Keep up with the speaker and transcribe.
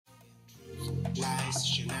lies,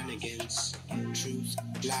 shenanigans. Truth,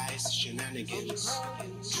 lies, shenanigans.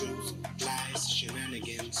 Truth, lies,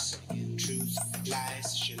 shenanigans. Truth,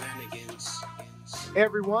 lies, shenanigans. Hey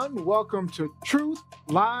everyone, welcome to Truth,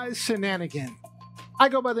 Lies, Shenanigans. I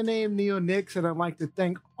go by the name Neo Nix, and I'd like to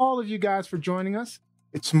thank all of you guys for joining us.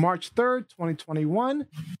 It's March 3rd, 2021,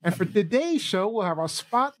 and for today's show, we'll have our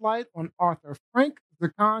spotlight on author Frank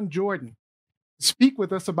Zaaqan Jordan to speak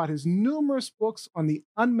with us about his numerous books on the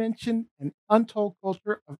unmentioned and untold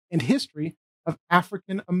culture and history of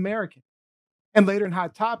African Americans. And later in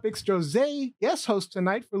Hot Topics, Jose guest host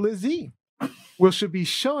tonight for Lizzie. She'll be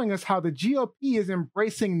showing us how the GOP is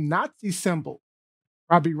embracing Nazi symbols.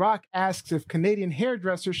 Robbie Rock asks if Canadian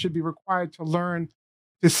hairdressers should be required to learn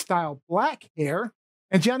to style black hair.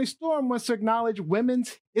 And Johnny Storm wants to acknowledge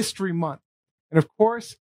Women's History Month. And of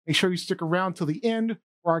course, make sure you stick around till the end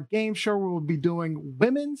for our game show where we'll be doing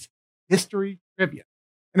Women's History Trivia.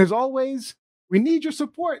 And as always, we need your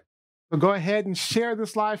support. So go ahead and share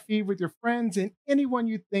this live feed with your friends and anyone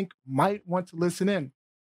you think might want to listen in.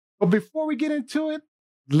 But before we get into it,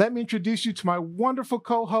 let me introduce you to my wonderful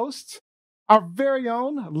co-hosts, our very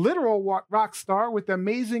own literal rock star with the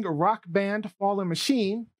amazing rock band Fallen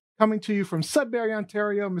Machine, coming to you from Sudbury,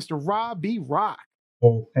 Ontario, Mr. Robbie Rock.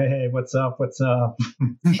 Oh, hey, what's up?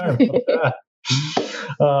 Sorry about that.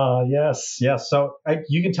 Yes. So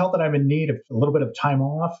you can tell that I'm in need of a little bit of time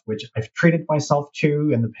off, which I've treated myself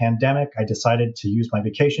to in the pandemic. I decided to use my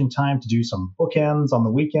vacation time to do some bookends on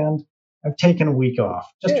the weekend. I've taken a week off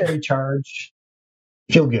just to recharge,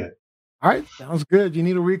 feel good. All right, sounds good. You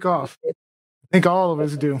need a week off. I think all of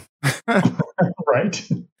us do. Right?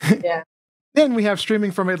 Yeah. Then we have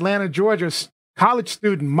streaming from Atlanta, Georgia, college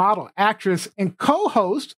student, model, actress, and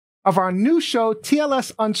co-host of our new show,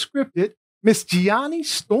 TLS Unscripted, Miss Gianni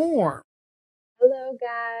Storm. Hello,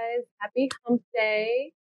 guys. Happy Hump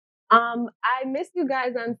Day. I missed you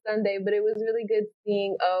guys on Sunday, but it was really good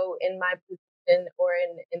seeing O in my position or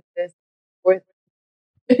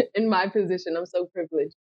in my position. I'm so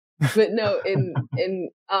privileged, but no, in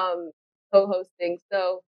co-hosting.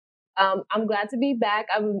 So I'm glad to be back.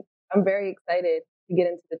 I'm very excited to get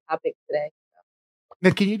into the topic today. Now,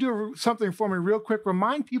 can you do something for me real quick?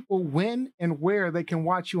 Remind people when and where they can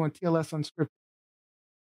watch you on TLS Unscripted.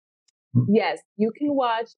 Yes, you can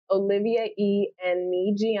watch Olivia E. and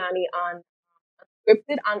me, Gianni, on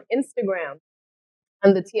Unscripted on Instagram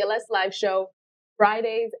on the TLS Live Show,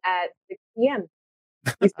 Fridays at 6 p.m.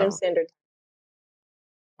 Eastern Standard Time.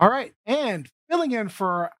 All right. And filling in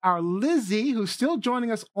for our Lizzie, who's still joining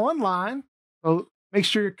us online. So make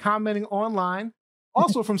sure you're commenting online.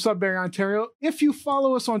 Also from Sudbury, Ontario. If you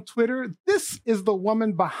follow us on Twitter, this is the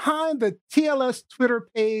woman behind the TLS Twitter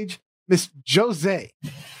page, Miss Jose.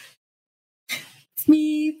 It's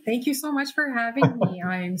me. Thank you so much for having me.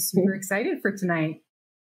 I'm super excited for tonight.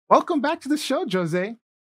 Welcome back to the show, Jose.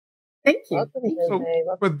 Thank you. Welcome, Jose.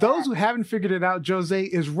 So, for those who haven't figured it out, Jose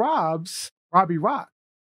is Robbie Rock,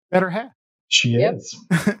 better half. She is.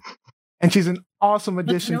 And she's an awesome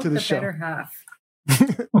addition to the show. Better half.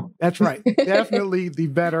 That's right. Definitely the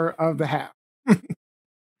better of the half.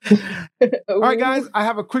 All right, guys, I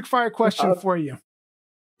have a quick fire question for you.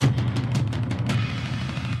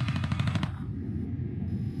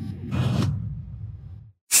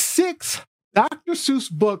 Six Dr.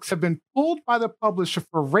 Seuss books have been pulled by the publisher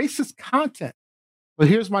for racist content. But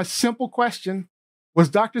here's my simple question. Was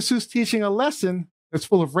Dr. Seuss teaching a lesson that's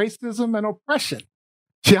full of racism and oppression?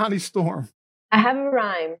 Gianni Storm. I have a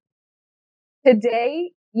rhyme.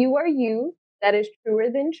 Today, you are you, that is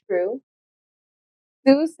truer than true.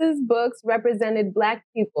 Seuss's books represented Black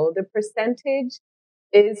people. The percentage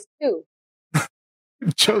is 2.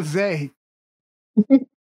 Jose.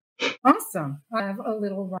 Awesome. I have a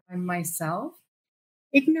little rhyme myself.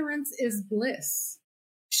 Ignorance is bliss.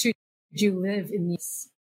 Should you live in this?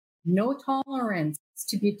 No tolerance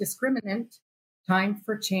to be discriminant. Time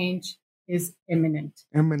for change is imminent.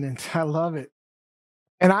 Imminent. I love it.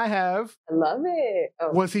 And I love it.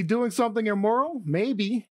 Oh. Was he doing something immoral?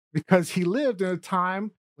 Maybe, because he lived in a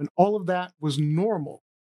time when all of that was normal.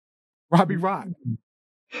 Robbie Rock.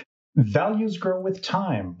 Values grow with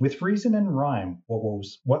time, with reason and rhyme.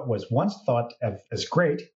 What was once thought of as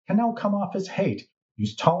great can now come off as hate.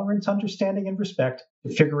 Use tolerance, understanding, and respect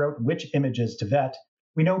to figure out which images to vet.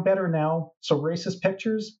 We know better now, so racist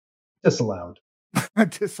pictures, disallowed.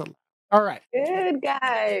 Disallowed. All right. Good,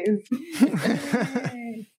 guys.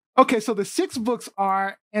 Okay, so the 6 books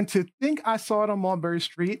are And to Think I Saw It on Mulberry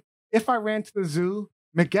Street, If I Ran to the Zoo,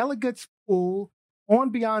 McGilligut's Pool, On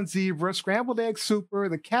Beyond Zebra, Scrambled Egg Super,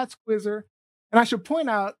 The Cat's Quizzer. And I should point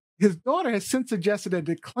out, his daughter has since suggested a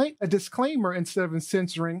disclaimer instead of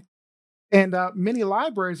censoring. And many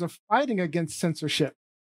libraries are fighting against censorship.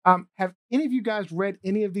 Have any of you guys read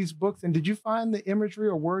any of these books? And did you find the imagery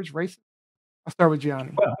or words racist? I'll start with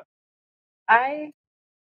Gianni. Well, I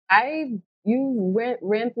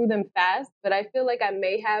ran through them fast, but I feel like I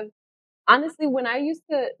may have. Honestly, when I used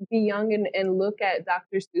to be young and look at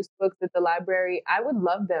Dr. Seuss books at the library, I would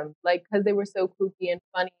love them, like, because they were so kooky and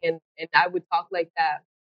funny, and I would talk like that.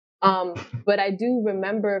 But I do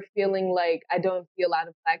remember feeling like I don't see a lot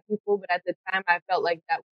of Black people, but at the time I felt like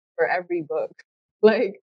that was for every book.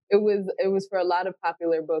 Like it was for a lot of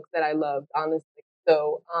popular books that I loved, honestly.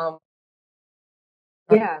 So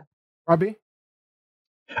yeah. Robbie?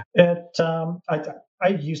 I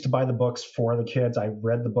used to buy the books for the kids. I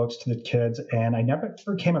read the books to the kids, and I never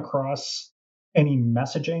came across any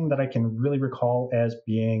messaging that I can really recall as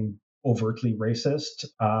being overtly racist.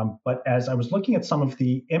 But as I was looking at some of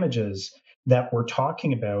the images that we're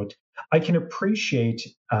talking about, I can appreciate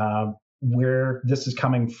where this is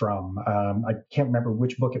coming from. I can't remember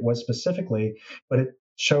which book it was specifically, but it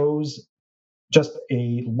shows just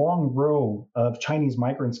a long row of Chinese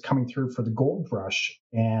migrants coming through for the gold rush.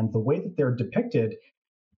 And the way that they're depicted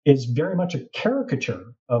is very much a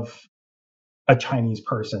caricature of a Chinese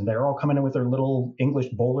person. They're all coming in with their little English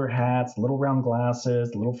bowler hats, little round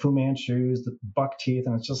glasses, little Fu Manchus, the buck teeth.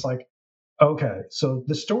 And it's just like, okay, so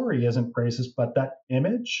the story isn't racist, but that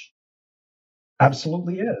image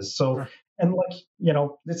absolutely is. So, and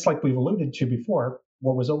it's like we've alluded to before,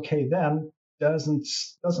 what was okay then doesn't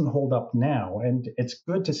hold up now, and it's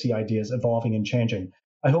good to see ideas evolving and changing.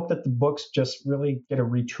 I hope that the books just really get a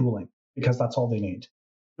retooling, because that's all they need.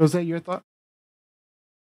 Jose, your thought?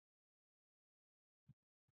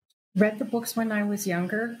 Read the books when I was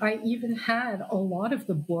younger. I even had a lot of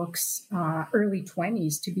the books, early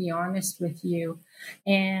 20s, to be honest with you.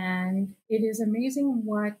 And it is amazing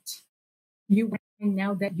what you find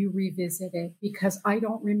now that you revisit it, because I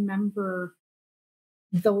don't remember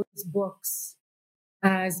those books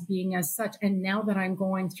as being as such. And now that I'm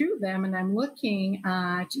going through them and I'm looking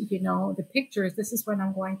at, the pictures, this is when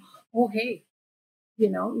I'm going, oh, hey,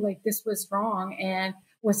 like this was wrong. And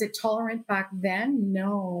was it tolerant back then?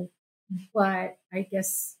 No, but I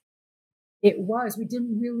guess it was. We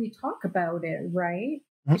didn't really talk about it, right?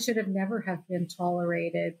 Mm-hmm. It should have never have been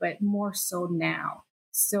tolerated, but more so now.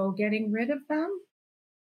 So getting rid of them,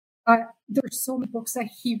 there's so many books that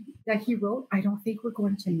he wrote. I don't think we're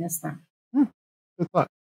going to miss them. Good thought.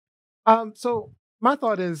 So my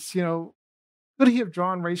thought is, could he have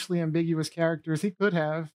drawn racially ambiguous characters? He could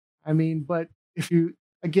have. I mean, but if you,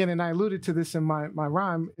 again, and I alluded to this in my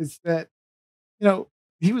rhyme, is that,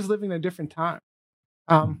 he was living in a different time.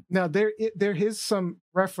 Now there is some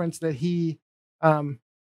reference that he, had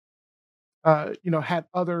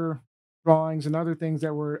other drawings and other things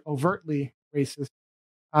that were overtly racist.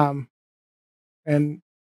 And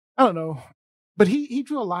I don't know, but he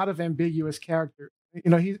drew a lot of ambiguous characters.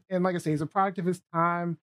 And like I say, he's a product of his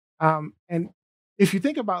time. And if you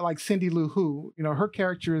think about like Cindy Lou Who, her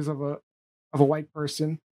character is of a white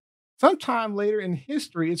person. Sometime later in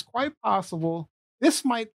history, it's quite possible this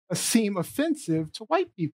might seem offensive to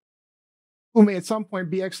white people who may at some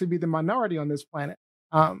point be the minority on this planet.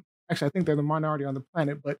 Actually, I think they're the minority on the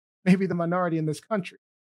planet, but maybe the minority in this country.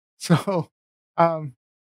 So I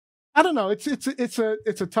don't know. It's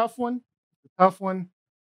a tough one. Like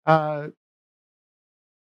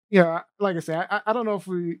I say, I don't know if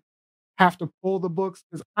we have to pull the books,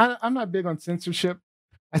 because I'm not big on censorship.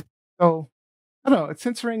 So I don't know.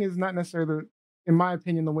 Censoring is not necessarily, in my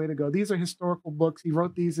opinion, the way to go. These are historical books. He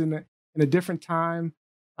wrote these in a different time.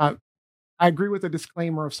 I agree with a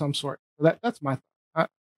disclaimer of some sort. So that's my thought.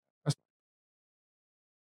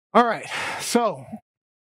 All right. So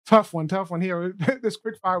tough one here. This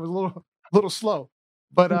quick fire was a little slow,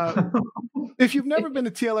 but if you've never been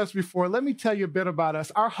to TLS before, let me tell you a bit about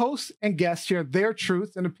us. Our hosts and guests share their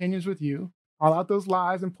truths and opinions with you, call out those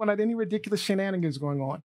lies, and point out any ridiculous shenanigans going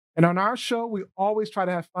on. And on our show, we always try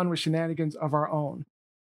to have fun with shenanigans of our own.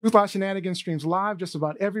 Truth Lies Shenanigans streams live just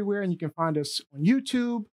about everywhere, and you can find us on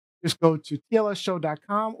YouTube. Just go to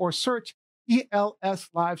tlsshow.com or search TLS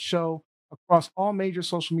Live Show across all major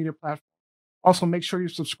social media platforms. Also, make sure you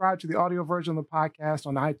subscribe to the audio version of the podcast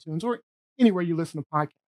on iTunes or anywhere you listen to podcasts.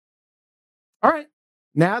 All right,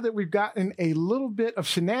 now that we've gotten a little bit of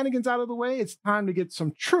shenanigans out of the way, it's time to get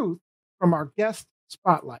some truth from our guest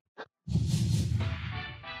spotlight.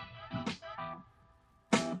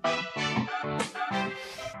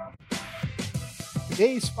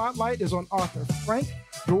 Today's spotlight is on author Frank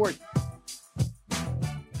Jordan.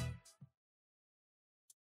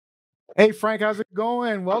 Hey, Frank, how's it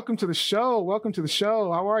going? Welcome to the show.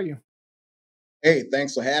 How are you? Hey,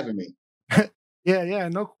 thanks for having me. Yeah,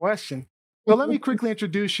 no question. So let me quickly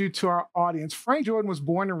introduce you to our audience. Frank Jordan was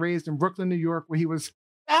born and raised in Brooklyn, New York, where he was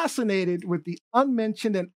fascinated with the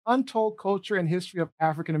unmentioned and untold culture and history of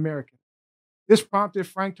African Americans. This prompted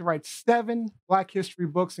Frank to write 7 Black history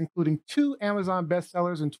books, including 2 Amazon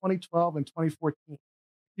bestsellers in 2012 and 2014.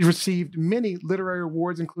 He received many literary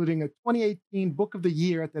awards, including a 2018 Book of the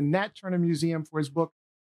Year at the Nat Turner Museum for his book,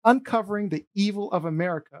 Uncovering the Evil of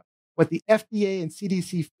America, What the FDA and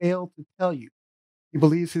CDC Failed to Tell You. He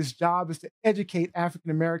believes his job is to educate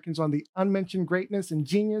African Americans on the unmentioned greatness and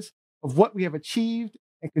genius of what we have achieved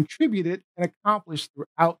and contributed and accomplished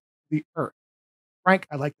throughout the earth. Frank,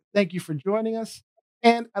 I'd like to thank you for joining us.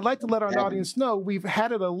 And I'd like to let our audience know we've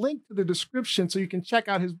added a link to the description so you can check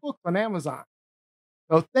out his book on Amazon.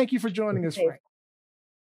 So thank you for joining us, Frank.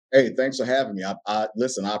 Hey, thanks for having me.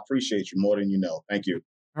 Listen, I appreciate you more than you know. Thank you.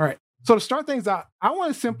 All right. So to start things out, I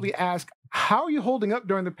want to simply ask, how are you holding up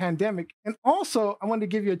during the pandemic? And also, I wanted to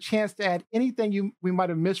give you a chance to add anything we might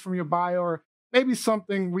have missed from your bio, or maybe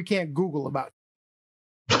something we can't Google about.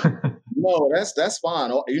 No, that's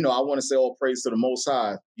fine. I want to say all praise to the Most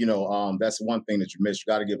High. That's one thing that you missed.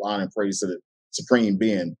 You got to give honor and praise to the Supreme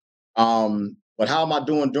Being. But how am I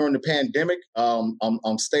doing during the pandemic?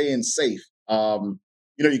 I'm staying safe.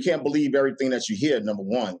 You can't believe everything that you hear. Number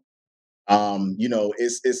one,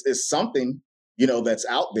 it's something that's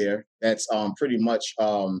out there that's pretty much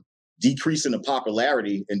decreasing the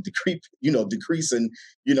popularity and decreasing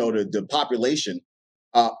the population.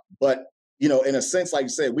 But in a sense, like you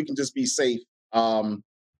said, we can just be safe and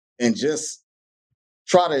just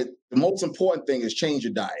the most important thing is change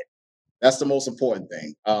your diet. That's the most important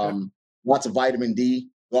thing. Lots of vitamin D,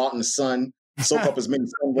 go out in the sun, soak up as many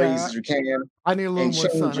sun rays as you can. I need a little more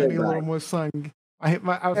sun. I need a little more sun. I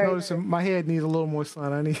was noticing my head needs a little more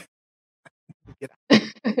sun. I need to get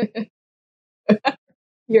out.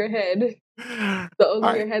 Your head.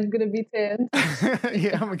 So your head's gonna be tanned.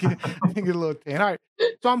 Yeah, I'm gonna get a little tan. All right.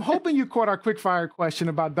 So I'm hoping you caught our quick fire question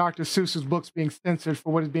about Dr. Seuss's books being censored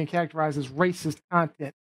for what is being characterized as racist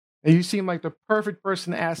content. And you seem like the perfect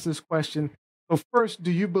person to ask this question. So first,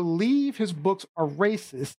 do you believe his books are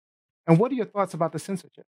racist? And what are your thoughts about the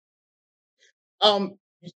censorship?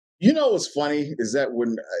 What's funny is that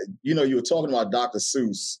when you were talking about Dr.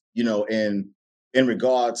 Seuss, in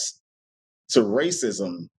regards to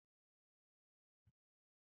racism.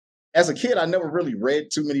 As a kid, I never really read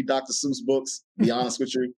too many Dr. Seuss books, to be honest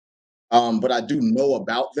with you. But I do know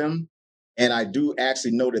about them. And I do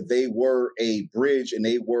actually know that they were a bridge and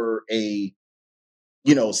they were a,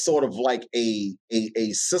 sort of like a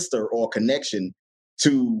sister or connection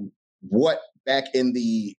to what back in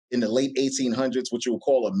the late 1800s, what you would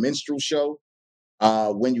call a minstrel show,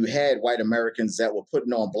 when you had white Americans that were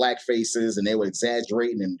putting on black faces and they were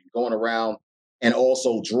exaggerating and going around and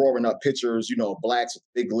also drawing up pictures, blacks with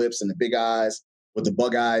big lips and the big eyes with the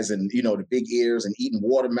bug eyes and, the big ears and eating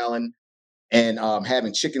watermelon and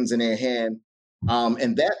having chickens in their hand.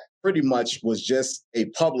 And that pretty much was just a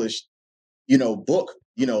published, book,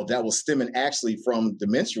 that was stemming actually from the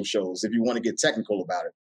minstrel shows, if you want to get technical about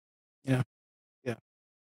it. Yeah.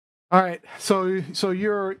 All right. So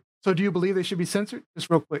do you believe they should be censored? Just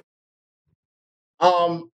real quick.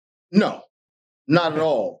 No, not at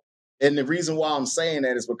all. And the reason why I'm saying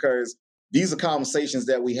that is because these are conversations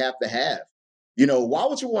that we have to have. Why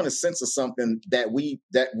would you want to censor something that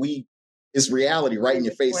is reality right in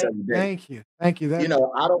your face every day? Thank you. I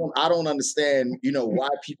don't understand, why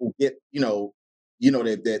people get,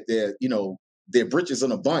 their britches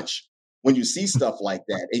in a bunch when you see stuff like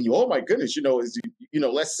that. And oh my goodness,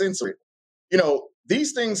 let's censor it.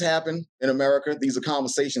 These things happen in America. These are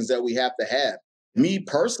conversations that we have to have. Me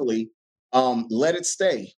personally, let it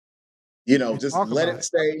stay. Just let it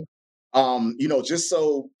stay. Just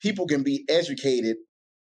so people can be educated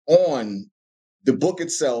on the book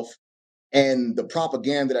itself and the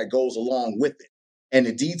propaganda that goes along with it and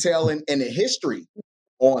the detail and the history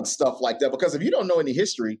on stuff like that. Because if you don't know any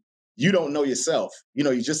history, you don't know yourself.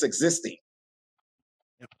 You're just existing.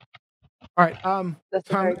 Yep. All right.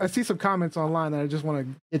 I see some comments online that I just want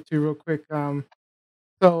to get to real quick.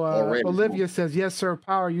 Olivia says, "Yes, sir,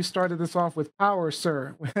 power. You started this off with power,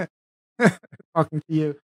 sir." Talking to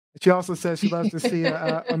you. She also says she loves to see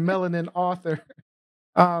a melanin author.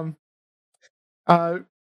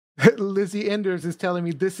 Lizzie Enders is telling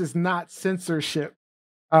me this is not censorship.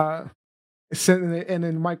 And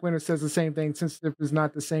then Mike Winter says the same thing. Censorship is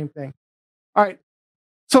not the same thing. All right.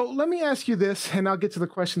 So let me ask you this, and I'll get to the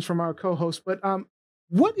questions from our co-host. But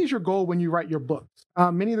what is your goal when you write your books?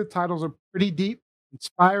 Many of the titles are pretty deep,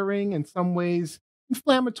 inspiring, in some ways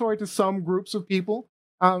inflammatory to some groups of people.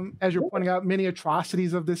 as you're pointing out, many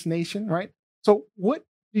atrocities of this nation, right? So what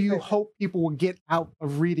do you hope people will get out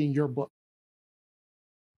of reading your book?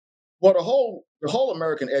 Well, the whole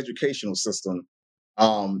American educational system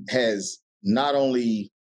has not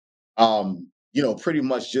only pretty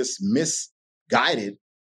much just misguided,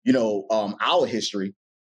 our history.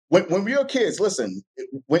 When we were kids, listen,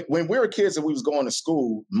 when we were kids and we was going to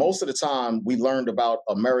school, most of the time we learned about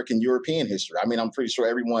American European history. I mean, I'm pretty sure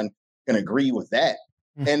everyone can agree with that.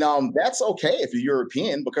 And that's okay if you're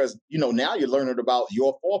European, because now you're learning about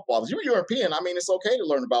your forefathers. You're European. I mean, it's okay to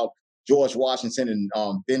learn about George Washington and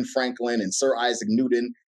Ben Franklin and Sir Isaac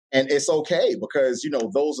Newton, and it's okay because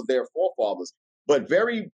those are their forefathers. But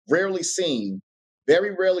very rarely seen,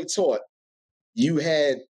 very rarely taught. You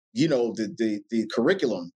had the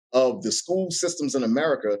curriculum of the school systems in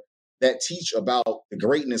America that teach about the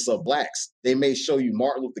greatness of blacks. They may show you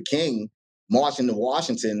Martin Luther King marching to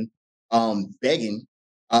Washington, begging,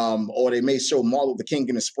 or they may show Martin Luther King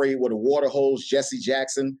getting sprayed with a water hose, Jesse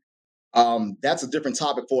Jackson. That's a different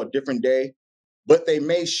topic for a different day. But they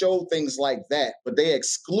may show things like that, but they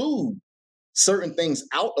exclude certain things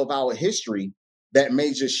out of our history that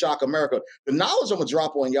may just shock America. The knowledge I'm gonna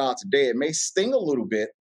drop on y'all today, it may sting a little bit,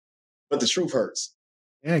 but the truth hurts.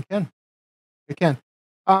 Yeah, it can. It can.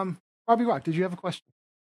 Robbie Rock, did you have a question?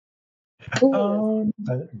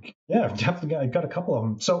 Yeah, I've definitely got a couple of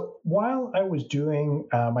them. So while I was doing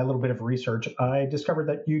my little bit of research, I discovered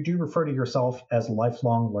that you do refer to yourself as a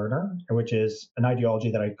lifelong learner, which is an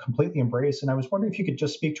ideology that I completely embrace. And I was wondering if you could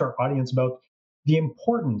just speak to our audience about the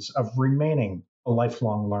importance of remaining a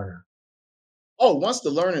lifelong learner. Oh, once the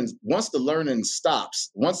learning stops,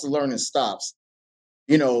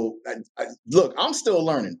 look, I'm still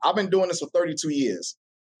learning. I've been doing this for 32 years.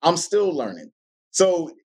 I'm still learning. So,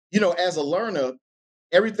 as a learner,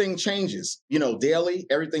 everything changes, daily,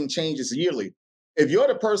 everything changes yearly. If you're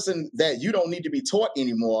the person that you don't need to be taught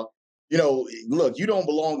anymore, look, you don't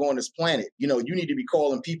belong on this planet. You need to be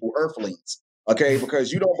calling people earthlings, okay?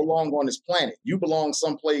 Because you don't belong on this planet. You belong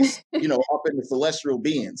someplace, up in the celestial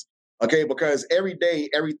beings, okay? Because every day,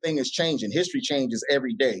 everything is changing. History changes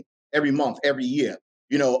every day, every month, every year.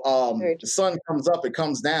 The sun comes up, it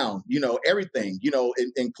comes down, everything,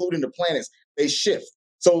 including the planets, they shift.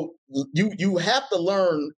 So you have to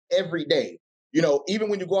learn every day, even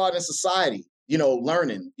when you go out in society,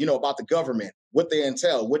 learning, about the government, what they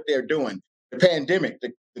entail, what they're doing, the pandemic,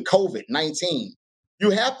 the COVID-19.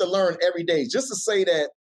 You have to learn every day. Just to say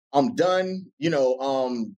that I'm done,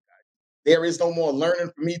 there is no more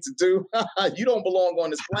learning for me to do. You don't belong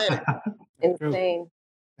on this planet. Insane.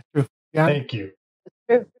 Thank you.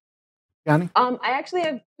 True. Yanni? I actually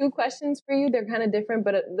have two questions for you. They're kind of different,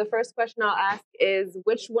 but the first question I'll ask is,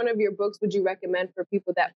 which one of your books would you recommend for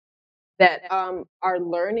people that are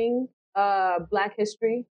learning Black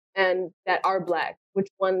history and that are Black? Which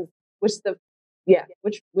book of yours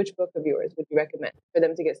would you recommend for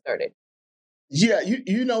them to get started? Yeah,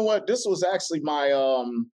 you know what? This was actually my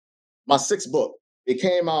my sixth book. It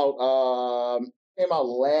came out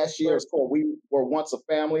last year. It's called We Were Once a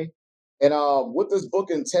Family. And what this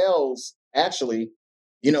book entails, actually,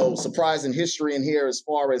 surprising history in here as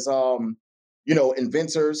far as,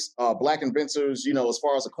 inventors, Black inventors, as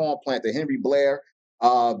far as the corn plant, the Henry Blair,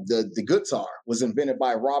 the guitar was invented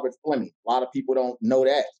by Robert Fleming. A lot of people don't know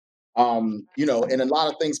that. And a lot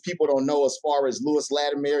of things people don't know as far as Louis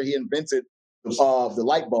Latimer, he invented the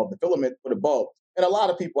light bulb, the filament for the bulb. And a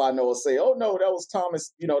lot of people I know will say, oh, no, that was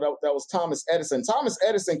Thomas, that was Thomas Edison. Thomas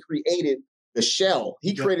Edison created the shell.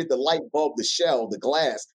 He created the light bulb, the shell, the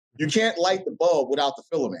glass. You can't light the bulb without the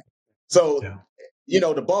filament. So,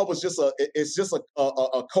 the bulb was just a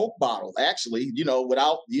Coke bottle, actually,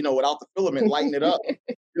 without the filament lighting it up.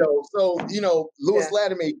 Louis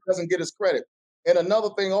Latimer doesn't get his credit. And another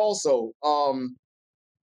thing also,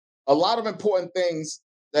 a lot of important things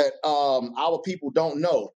that our people don't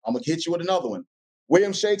know. I'm gonna hit you with another one.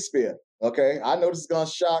 William Shakespeare. Okay, I know this is gonna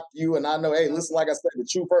shock you, and I know, hey, listen, like I said, the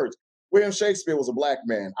truth hurts. William Shakespeare was a Black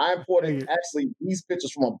man. I imported actually these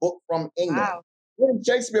pictures from a book from England. Wow. William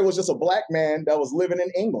Shakespeare was just a Black man that was living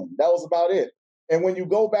in England. That was about it. And when you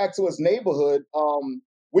go back to his neighborhood,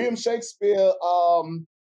 William Shakespeare,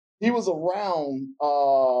 he was around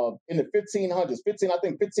in the 1500s.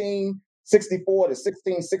 1564 to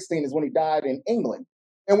 1616 is when he died in England.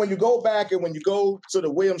 And when you go back and when you go to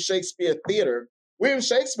the William Shakespeare Theater, William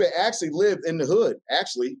Shakespeare actually lived in the hood.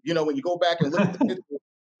 Actually, when you go back and look at the picture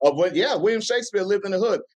of William Shakespeare lived in the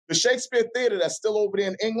hood. The Shakespeare Theater that's still over there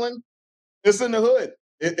in England, it's in the hood.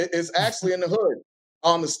 It's actually in the hood.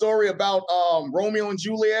 The story about Romeo and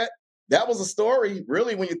Juliet, that was a story,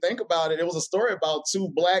 really, when you think about it, it was a story about two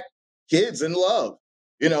Black kids in love.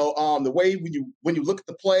 The way when you look at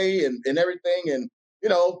the play and everything, and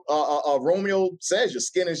Romeo says your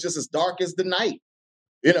skin is just as dark as the night.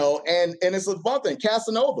 And it's a fun thing.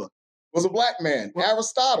 Casanova was a black man.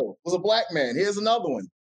 Aristotle was a black man. Here's another one.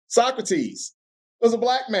 Socrates was a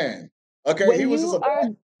black man. Okay, he was just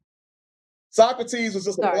Socrates was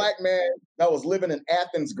just a black man that was living in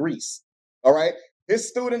Athens, Greece. All right. His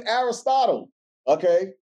student Aristotle,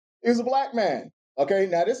 okay, he was a black man. Okay,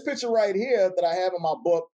 now this picture right here that I have in my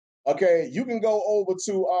book, okay, you can go over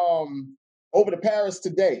to Paris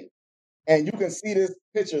today, and you can see this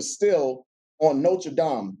picture still on Notre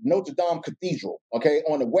Dame Cathedral, okay,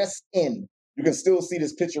 on the West End. You can still see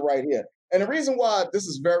this picture right here. And the reason why this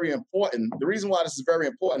is very important,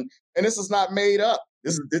 and this is not made up.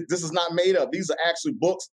 This is not made up. These are actually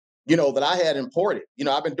books, that I had imported.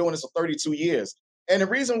 I've been doing this for 32 years. And the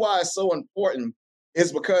reason why it's so important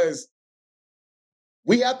is because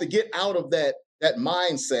we have to get out of that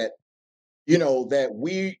mindset, that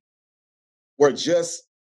we just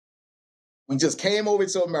came over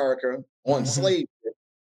to America on slavery,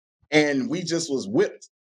 and we just was whipped,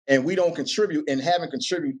 and we don't contribute and haven't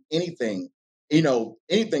contributed anything to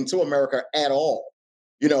America at all.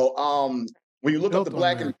 When you look up the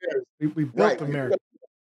Black inventors, we built America.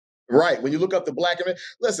 Right. When you look up the Black,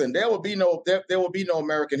 listen, there will be no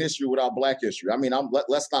American history without Black history. I mean,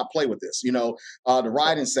 let's not play with this. The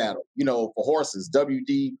riding saddle, for horses,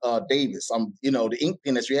 W.D. Davis. The ink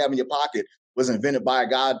pen that you have in your pocket was invented by a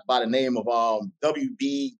guy by the name of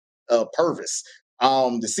W.B. Purvis.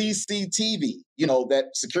 The CCTV,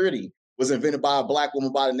 that security was invented by a Black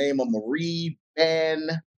woman by the name of Marie Van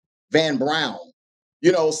Brown.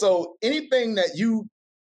 So anything that you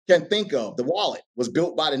can think of, the wallet was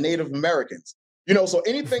built by the Native Americans. So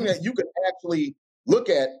anything that you can actually look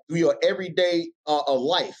at through your everyday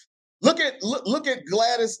life. Look at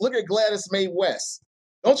Gladys Mae West.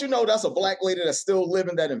 Don't you know that's a Black lady that's still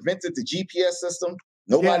living that invented the GPS system?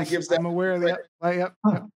 Nobody gives that. I'm aware of that. Yep.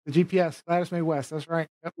 The GPS, Gladys Mae West. That's right.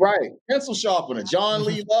 Yep. Right. Pencil sharpener, John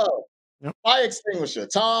Lee Love. Yep. Fire extinguisher,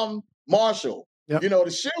 Tom Marshall. Yep.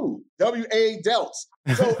 The shoe, W.A. Delts.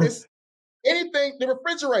 So it's anything, the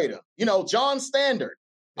refrigerator, John Standard.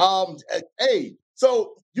 Hey,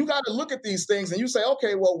 so you got to look at these things and you say,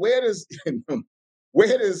 okay, well, where does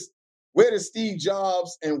Steve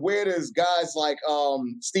Jobs and where does guys like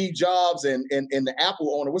Steve Jobs and the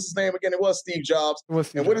Apple owner, what's his name again? It was Steve Jobs. What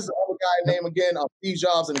is the other guy name again? Steve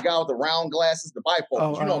Jobs and the guy with the round glasses, the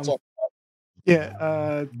bifocals. What I'm talking about.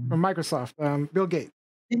 Yeah, from Microsoft, Bill Gates.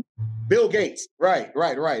 Bill Gates, right.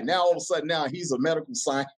 Now all of a sudden, he's a medical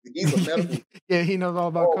scientist. He's a medical. Yeah, he knows all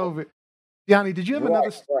about COVID. Gianni, did you have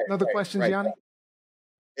another question, Gianni?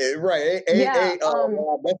 Right. That's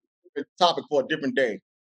a topic for a different day.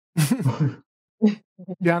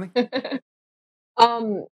 Gianni?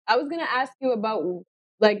 I was gonna ask you about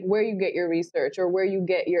like where you get your research or where you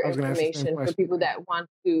get your information for people that want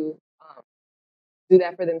to do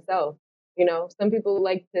that for themselves. Some people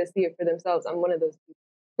like to see it for themselves. I'm one of those people.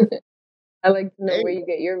 I like to know where you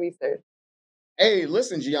get your research. Hey,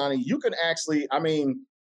 listen, Gianni, you can actually,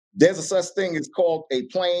 there's a such thing as called a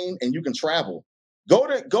plane, and you can travel. Go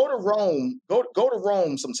to Rome, go to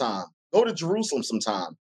Rome sometime. Go to Jerusalem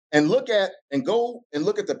sometime and look at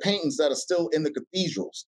the paintings that are still in the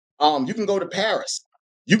cathedrals. You can go to Paris,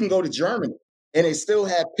 you can go to Germany, and they still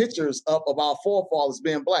have pictures of our forefathers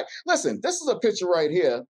being Black. Listen, this is a picture right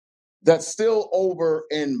here that's still over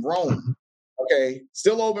in Rome. Okay,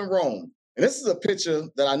 still over in Rome. And this is a picture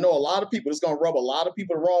that I know a lot of people, it's going to rub a lot of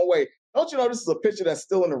people the wrong way. Don't you know this is a picture that's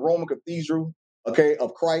still in the Roman cathedral, okay,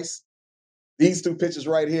 of Christ? These two pictures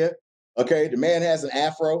right here, okay? The man has an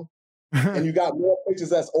afro. And you got more pictures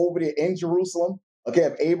that's over there in Jerusalem, okay,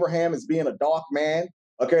 of Abraham as being a dark man,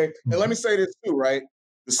 okay? And let me say this too, right?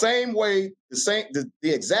 The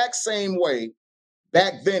exact same way,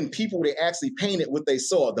 back then, people, they actually painted what they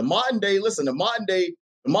saw. The modern day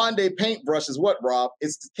paintbrush is what, Rob?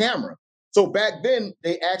 It's the camera. So back then,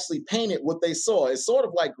 they actually painted what they saw. It's sort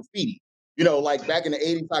of like graffiti. Like back in the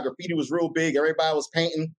 80s, how graffiti was real big. Everybody was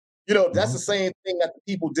painting. That's the same thing that the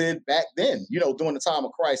people did back then, during the time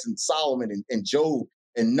of Christ and Solomon and Job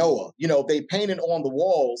and Noah. They painted on the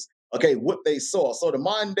walls, okay, what they saw. So the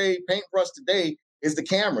modern day paintbrush today is the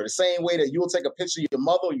camera. The same way that you'll take a picture of your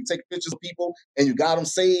mother, or you take pictures of people and you got them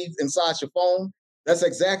saved inside your phone. That's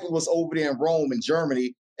exactly what's over there in Rome and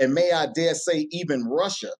Germany. And may I dare say even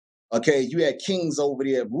Russia. Okay, you had kings over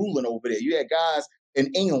there ruling over there. You had guys in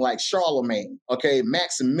England like Charlemagne, okay,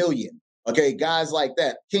 Maximilian, okay, guys like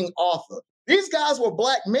that, King Arthur. These guys were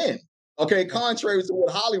Black men, Okay, contrary to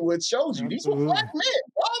what Hollywood shows you. These were black Absolutely. men.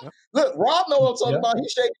 Rob, Yep. look, Rob know what I'm talking Yeah. about.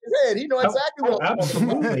 He's shaking his head. He know exactly what I'm talking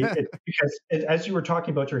about. absolutely. As you were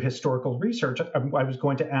talking about your historical research, I was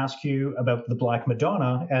going to ask you about the Black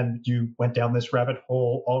Madonna, and you went down this rabbit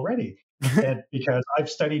hole already. And because I've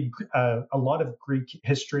studied a lot of Greek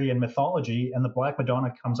history and mythology, and the Black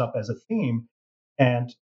Madonna comes up as a theme,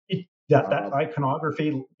 and that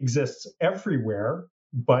iconography exists everywhere,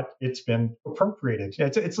 but it's been appropriated.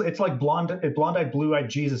 It's like blonde-eyed, blue-eyed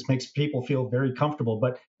Jesus makes people feel very comfortable,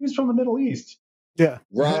 but he's from the Middle East. Yeah.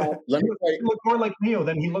 Rob, let me tell He you, looked more like Neo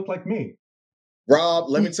than he looked like me. Rob,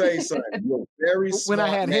 let me tell you something. You're a very smart When I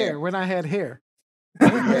had man. hair. When I had hair.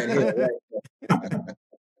 When you had hair, right?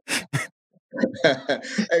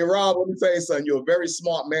 Hey Rob, let me tell you something. You're a very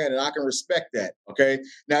smart man, and I can respect that. Okay.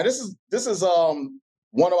 Now this is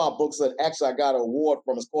one of my books that actually I got an award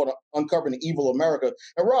from. It's called Uncovering the Evil America.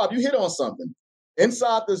 And Rob, you hit on something.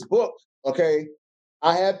 Inside this book, okay,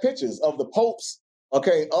 I have pictures of the popes,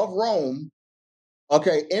 okay, of Rome,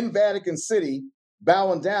 okay, in Vatican City,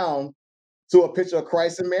 bowing down to a picture of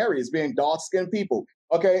Christ and Mary as being dark-skinned people.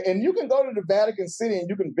 Okay, and you can go to the Vatican City and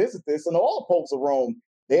you can visit this, and all the popes of Rome,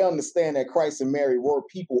 they understand that Christ and Mary were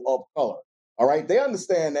people of color. All right, they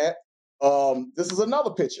understand that. This is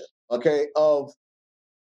another picture, okay, of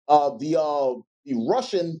the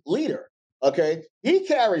Russian leader. Okay, he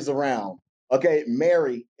carries around, okay,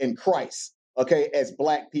 Mary and Christ, okay, as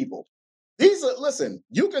black people. These are, listen,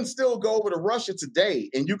 you can still go over to Russia today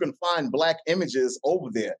and you can find black images over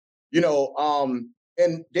there,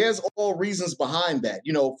 and there's all reasons behind that,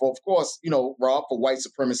 for, of course, Rob, for white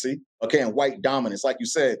supremacy, okay, and white dominance. Like you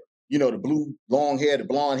said, the blue long hair, the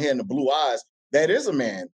blonde hair, and the blue eyes. That is a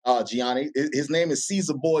man, Gianni. His name is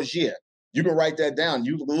Caesar Borgia. You can write that down.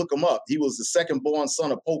 You look him up. He was the second born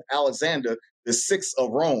son of Pope Alexander VI of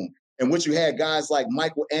Rome, in which you had guys like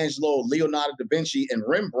Michelangelo, Leonardo da Vinci, and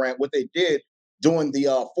Rembrandt. What they did during the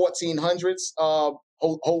 1400s,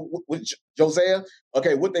 Josiah.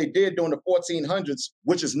 Okay, what they did during the 1400s,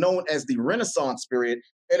 which is known as the Renaissance period.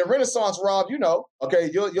 And the Renaissance, Rob, okay,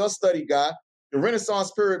 you're a study guy. The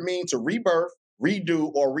Renaissance period means to rebirth, redo,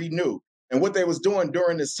 or renew. And what they was doing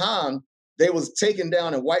during this time, they was taking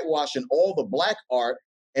down and whitewashing all the black art,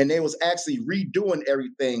 and they was actually redoing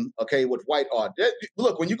everything, okay, with white art.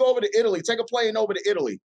 Look, when you go over to Italy, take a plane over to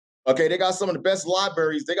Italy. Okay, they got some of the best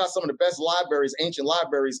libraries. They got some of the best libraries, ancient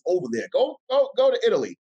libraries over there. Go to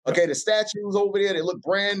Italy. Okay, the statues over there, they look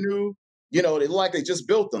brand new. They look like they just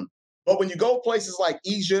built them. But when you go places like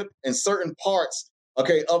Egypt and certain parts,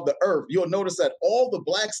 okay, of the earth, you'll notice that all the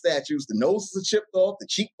black statues, the noses are chipped off, the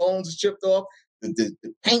cheekbones are chipped off, the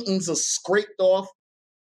paintings are scraped off.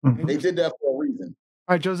 Mm-hmm. They did that for a reason.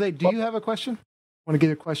 All right, Jose, do you have a question? I want to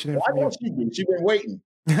get a question in. Why don't she do? She's been waiting.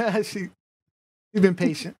 She's been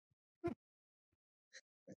patient.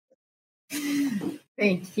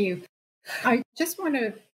 Thank you. I just want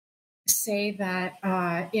to say that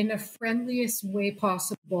in the friendliest way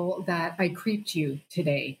possible that I creeped you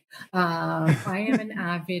today. I am an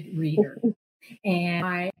avid reader, and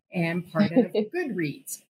I am part of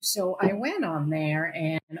Goodreads. So I went on there,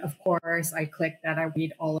 and of course, I clicked that I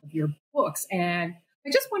read all of your books. And I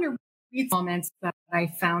just want to read comments that I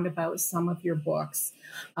found about some of your books.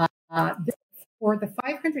 For the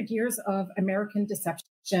 500 years of American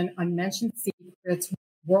deception, unmentioned secrets,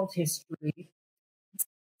 world history,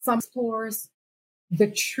 some explores the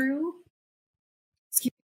true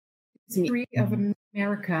history of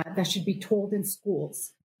America that should be told in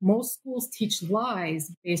schools. Most schools teach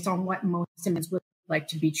lies based on what most Americans would like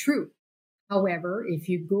to be true. However, if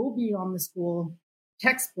you go beyond the school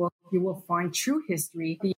textbook, you will find true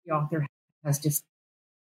history the author has just.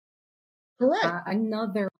 Correct.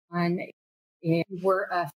 Another one. We were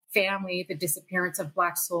a family, the disappearance of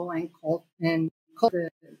Black Soul and cult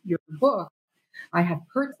your book. I have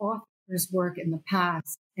heard authors' work in the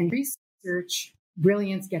past, and research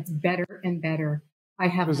brilliance gets better and better. I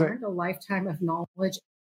have learned a lifetime of knowledge.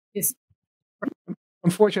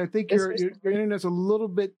 Unfortunately, I think your internet's a little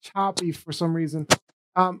bit choppy for some reason.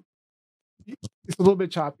 It's a little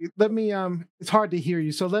bit choppy. Let me. It's hard to hear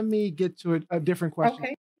you, so let me get to a different question.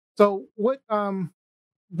 Okay. So, what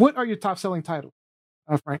are your top-selling titles,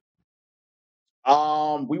 Frank?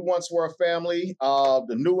 We Once Were a Family.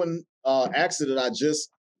 The new one, actually, that I just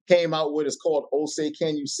came out with is called "Oh Say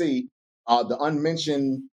Can You See?" The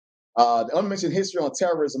unmentioned history on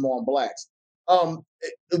terrorism on blacks.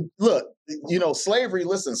 Look, slavery.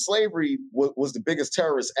 Listen, slavery was the biggest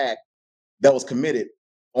terrorist act that was committed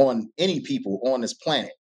on any people on this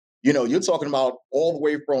planet. You're talking about all the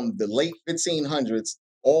way from the late 1500s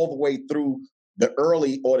all the way through the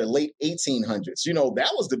early or the late 1800s.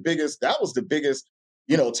 That was the biggest,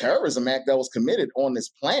 terrorism act that was committed on this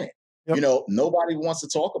planet. Yep. Nobody wants to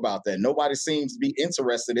talk about that. Nobody seems to be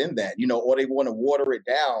interested in that, or they want to water it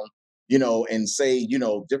down, and say,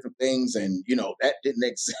 different things, and, that didn't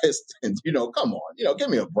exist. And, come on, give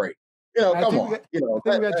me a break. Come on.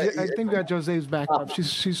 I think we got Jose's back up.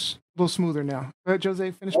 She's a little smoother now. Go ahead,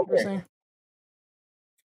 Jose, finish what you're saying.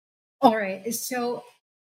 All right. So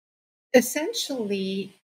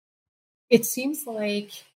essentially, it seems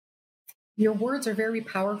like your words are very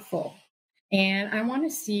powerful. And I want to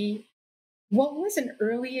see, what was an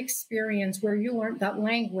early experience where you learned that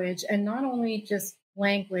language, and not only just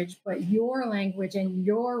language, but your language and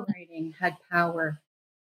your writing had power?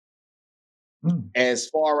 As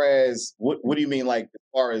far as what do you mean? Like, as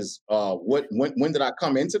far as when did I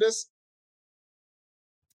come into this?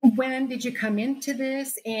 When did you come into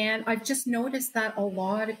this? And I've just noticed that a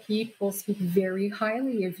lot of people speak very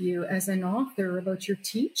highly of you as an author about your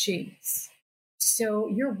teachings. So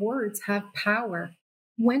your words have power.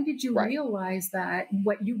 When did you realize that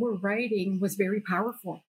what you were writing was very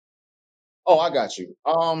powerful? Oh, I got you.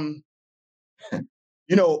 I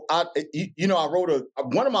wrote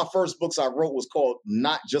one of my first books I wrote was called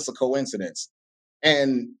Not Just a Coincidence.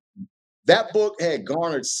 And that book had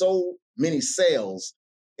garnered so many sales,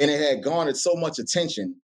 and it had garnered so much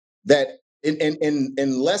attention that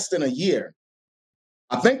in less than a year,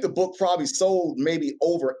 I think the book probably sold maybe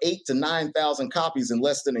over 8,000 to 9,000 copies in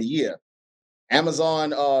less than a year.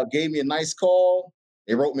 Amazon gave me a nice call.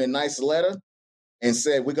 They wrote me a nice letter and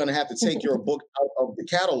said, we're going to have to take your book out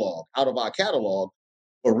of our catalog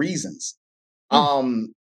for reasons. This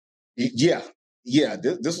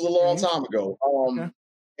was a long time ago.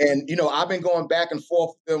 And, I've been going back and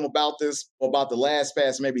forth with them about this for about the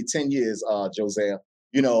past maybe 10 years, Josiah,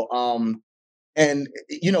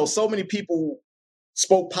 so many people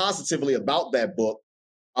spoke positively about that book,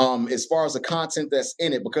 as far as the content that's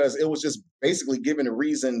in it, because it was just basically giving the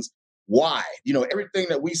reasons why, everything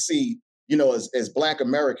that we see, as Black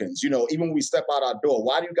Americans, even when we step out our door,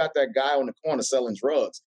 why do you got that guy on the corner selling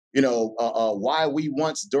drugs? Why we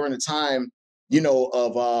once during the time,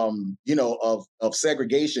 of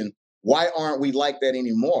segregation, why aren't we like that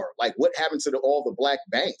anymore? Like, what happened to all the Black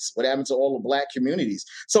banks? What happened to all the Black communities?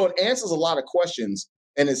 So it answers a lot of questions,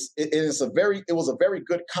 and it was a very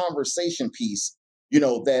good conversation piece,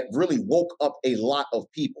 that really woke up a lot of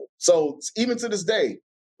people. So even to this day,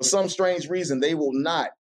 for some strange reason, they will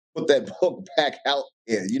not put that book back out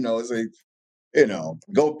there.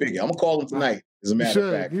 Go figure. I'm gonna call them tonight. As a matter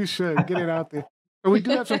of fact, you should get it out there. But we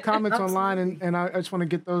do have some comments online, and I just want to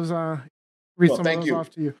get those read some of those off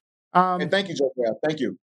to you. And thank you, Jose. Thank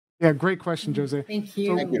you. Yeah, great question, Jose. Thank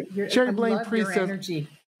you. So, Sherry Blaine Priest says,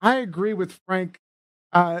 I agree with Frank.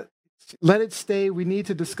 Let it stay. We need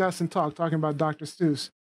to discuss and talking about Dr. Seuss.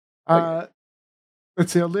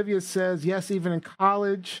 Let's see. Olivia says, yes, even in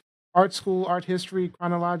college, art school, art history,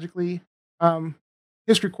 chronologically.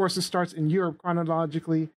 History courses starts in Europe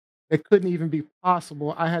chronologically. It couldn't even be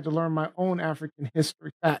possible. I had to learn my own African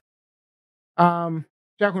history fact.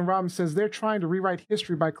 Jacqueline Robbins says, they're trying to rewrite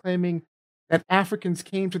history by claiming that Africans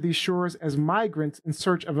came to these shores as migrants in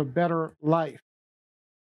search of a better life.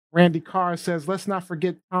 Randy Carr says, let's not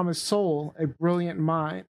forget Thomas Sowell, a brilliant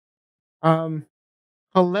mind.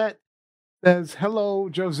 Colette says, hello,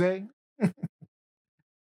 Jose.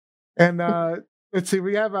 And let's see,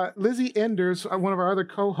 we have Lizzie Enders, one of our other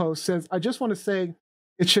co-hosts, says, I just want to say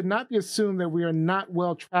it should not be assumed that we are not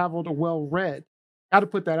well-traveled or well-read. Got to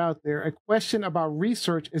put that out there. A question about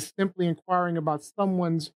research is simply inquiring about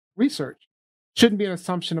someone's research. Shouldn't be an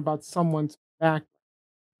assumption about someone's background.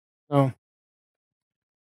 So, all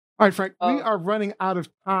right, Frank, we are running out of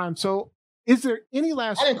time. So is there any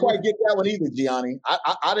last... I didn't quite get that one either, Gianni.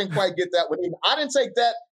 I didn't quite get that one either. I didn't take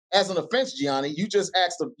that as an offense, Gianni. You just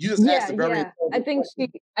asked a very... I think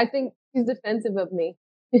she's defensive of me.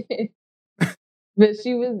 But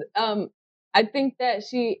she was, I think that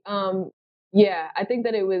I think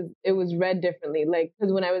that it was read differently. Like,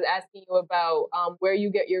 because when I was asking you about where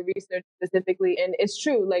you get your research specifically, and it's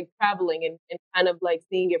true, like traveling and kind of like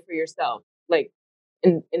seeing it for yourself, like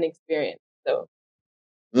in experience. So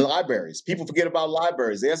libraries, people forget about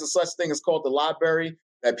libraries. There's a such thing as called the library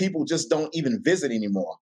that people just don't even visit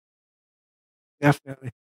anymore. Definitely.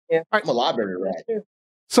 Yeah, I'm a library rat.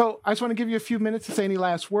 So I just want to give you a few minutes to say any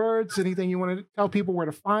last words, anything you want to tell people, where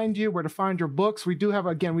to find you, where to find your books. We do have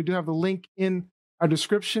the link in our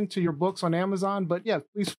description to your books on Amazon. But yeah,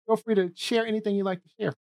 please feel free to share anything you'd like to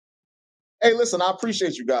share. Hey, listen, I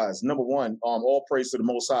appreciate you guys. Number one, all praise to the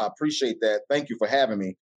Most High. I appreciate that. Thank you for having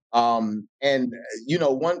me. And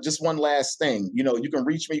one last thing, you can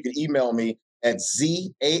reach me, you can email me at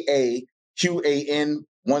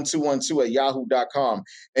ZAAQAN1212 at yahoo.com.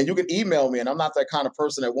 And you can email me, and I'm not that kind of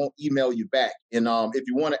person that won't email you back. And if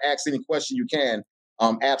you want to ask any question, you can.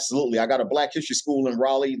 Absolutely. I got a Black History School in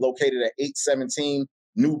Raleigh located at 817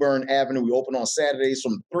 New Bern Avenue. We open on Saturdays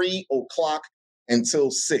from 3 o'clock until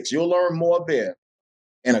 6. You'll learn more there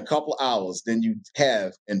in a couple hours than you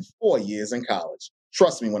have in 4 years in college.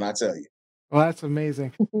 Trust me when I tell you. Well, that's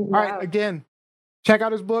amazing. Wow. All right, again, check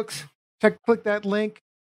out his books. Click that link.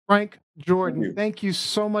 Frank Jordan, thank you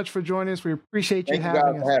so much for joining us. We appreciate you having us.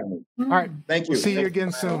 Thank you guys for having me. All right. Thank you. We'll see you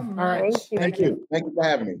again soon. All right. Thank you. Thank you for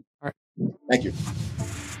having me. All right. Thank you.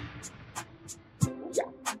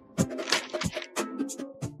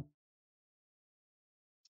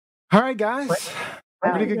 All right, guys.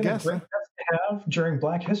 Pretty good guess. Great guest to have during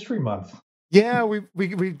Black History Month. Yeah, we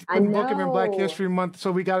couldn't book him in Black History Month,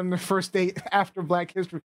 so we got him the first date after Black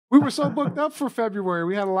History. We were so booked up for February.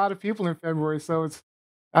 We had a lot of people in February, so it's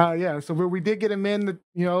so we did get him in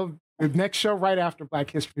the next show right after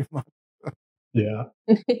Black History Month. Yeah.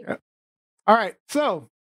 All right, so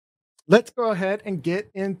let's go ahead and get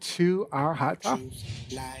into our hot topics.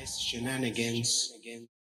 Lies, shenanigans.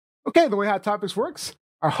 Okay, the way Hot Topics works,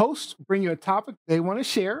 our hosts bring you a topic they want to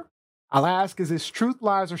share. I'll ask, is this truth,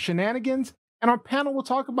 lies, or shenanigans? And our panel will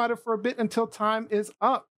talk about it for a bit until time is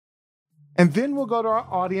up. And then we'll go to our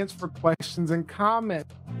audience for questions and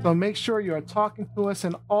comments. So make sure you are talking to us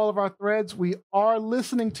in all of our threads. We are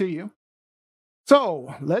listening to you.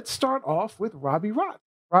 So let's start off with Robbie Roth.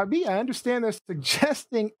 Robbie, I understand they're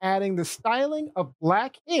suggesting adding the styling of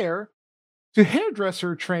black hair to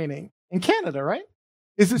hairdresser training in Canada, right?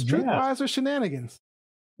 Is this truth, lies, or shenanigans?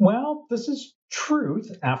 Well, this is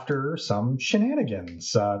truth after some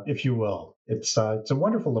shenanigans, if you will. It's a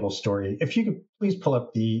wonderful little story. If you could please pull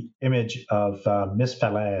up the image of Miss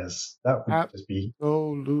Falaise, that would just be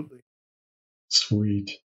absolutely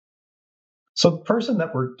sweet. So the person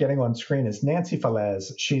that we're getting on screen is Nancy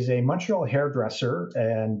Falaise. She's a Montreal hairdresser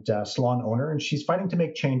and salon owner, and she's fighting to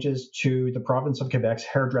make changes to the province of Quebec's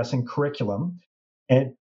hairdressing curriculum.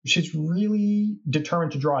 And she's really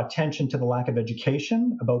determined to draw attention to the lack of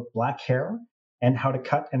education about black hair and how to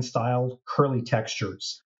cut and style curly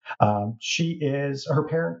textures. She's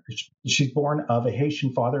born of a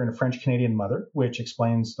Haitian father and a French Canadian mother, which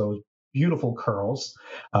explains those beautiful curls.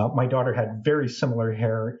 My daughter had very similar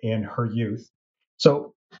hair in her youth.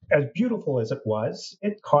 So as beautiful as it was,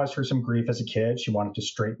 it caused her some grief as a kid. She wanted to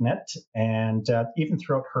straighten it. And even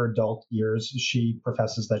throughout her adult years, she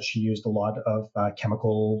professes that she used a lot of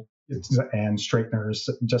chemical and straighteners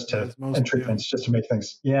and treatments just to make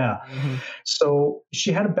things. Yeah. Mm-hmm. So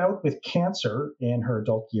she had a bout with cancer in her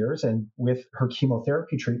adult years, and with her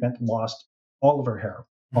chemotherapy treatment, lost all of her hair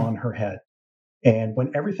on her head. And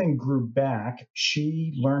when everything grew back,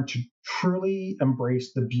 she learned to truly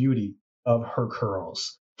embrace the beauty of her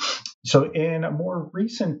curls. So in a more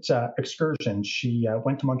recent excursion, she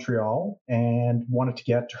went to Montreal and wanted to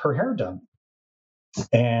get her hair done.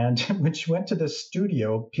 And when she went to the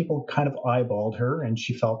studio, people kind of eyeballed her and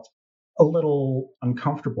she felt a little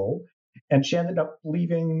uncomfortable. And she ended up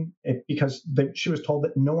leaving it because she was told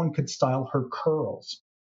that no one could style her curls.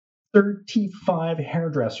 35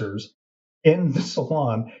 hairdressers in the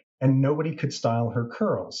salon, and nobody could style her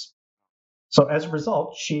curls. So as a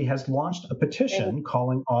result, she has launched a petition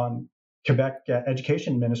calling on Quebec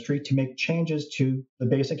Education Ministry to make changes to the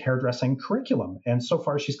basic hairdressing curriculum. And so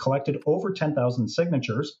far, she's collected over 10,000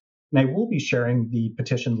 signatures. And I will be sharing the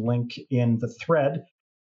petition link in the thread.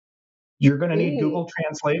 You're going to need Google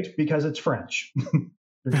Translate because it's French.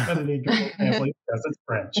 You're going to need Google Translate because it's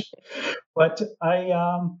French. But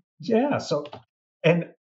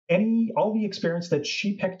all the experience that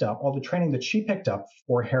she picked up, all the training that she picked up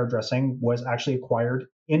for hairdressing was actually acquired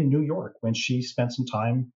in New York when she spent some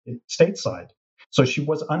time stateside. So she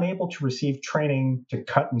was unable to receive training to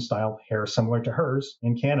cut and style hair similar to hers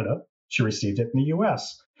in Canada. She received it in the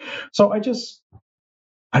US. So I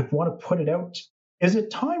want to put it out. Is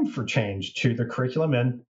it time for change to the curriculum?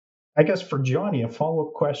 And I guess for Johnny, a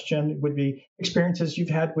follow-up question would be experiences you've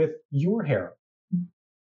had with your hair.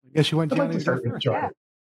 I guess you went Johnny first.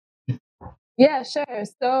 Yeah, sure.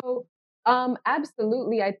 So,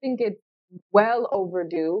 absolutely, I think it's well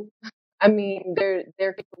overdue. I mean, there's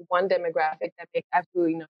one demographic that makes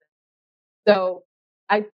absolutely no sense. So,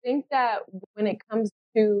 I think that when it comes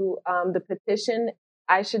to the petition,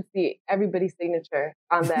 I should see everybody's signature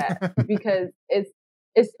on that because it's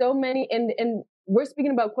so many. And we're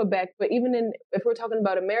speaking about Quebec, but even if we're talking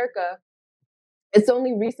about America, it's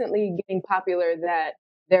only recently getting popular that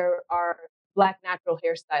there are Black natural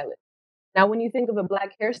hairstylist. Now, when you think of a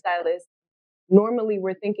Black hairstylist, normally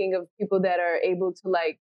we're thinking of people that are able to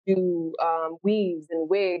like do weaves and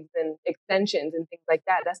wigs and extensions and things like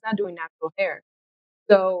that. That's not doing natural hair.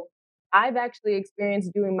 So I've actually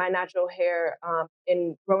experienced doing my natural hair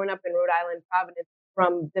in growing up in Rhode Island, Providence,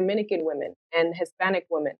 from Dominican women and Hispanic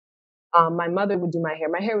women. My mother would do my hair.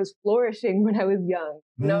 My hair was flourishing when I was young.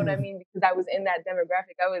 You know what I mean? Because I was in that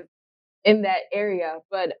demographic. I was in that area.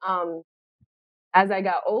 But as I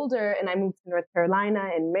got older and I moved to North Carolina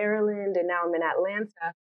and Maryland, and now I'm in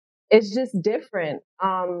Atlanta, it's just different.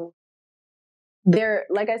 There,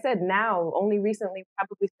 like I said, now only recently,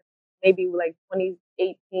 probably maybe like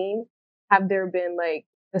 2018, have there been like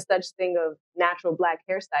the such thing of natural Black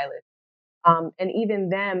hairstylists. And even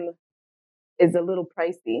them is a little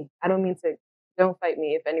pricey. I don't mean to, don't fight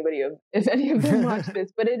me if any of them watch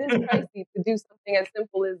this, but it is pricey to do something as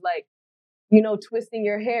simple as like, you know, twisting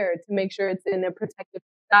your hair to make sure it's in a protective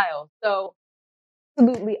style. So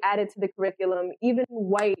absolutely added to the curriculum. Even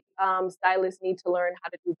white stylists need to learn how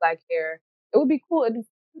to do Black hair. It would be cool. It's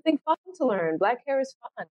something fun to learn. Black hair is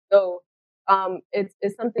fun. So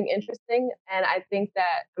it's something interesting. And I think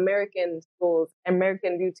that American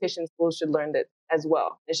beautician schools should learn that as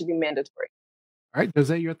well. It should be mandatory. All right,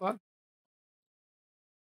 Jose, your thought?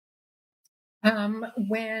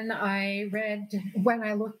 When I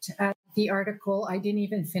looked at the article, I didn't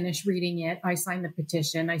even finish reading it. I signed the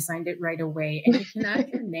petition. I signed it right away. And you can add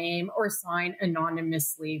your name or sign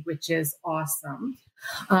anonymously, which is awesome.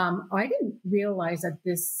 I didn't realize that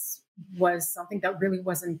this was something that really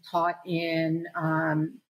wasn't taught in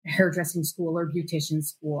hairdressing school or beautician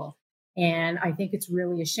school. And I think it's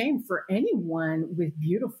really a shame for anyone with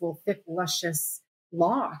beautiful, thick, luscious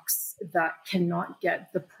locks that cannot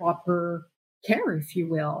get the proper care, if you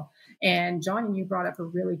will. And Johnny, you brought up a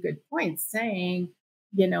really good point saying,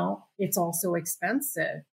 you know, it's also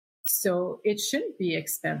expensive. So it shouldn't be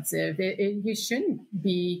expensive. You shouldn't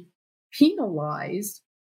be penalized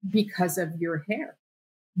because of your hair.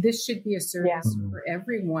 This should be a service for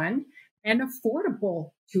everyone and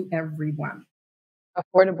affordable to everyone.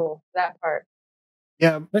 Affordable, that part.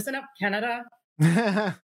 Yeah. Listen up, Canada.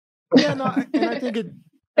 Yeah, no, and I think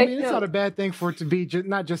it's not a bad thing for it to be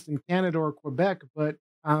not just in Canada or Quebec, but it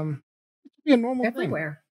should be a normal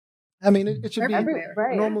everywhere. Thing. I mean, it should everywhere.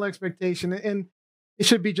 Be a normal expectation, and it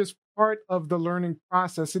should be just part of the learning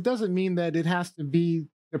process. It doesn't mean that it has to be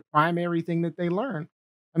the primary thing that they learn.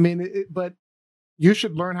 I mean, but you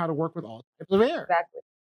should learn how to work with all types of hair. Exactly.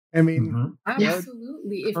 I mean,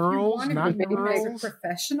 absolutely. If you want to be known as a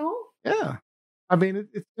professional, yeah. I mean,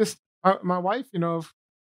 it's just my wife, you know,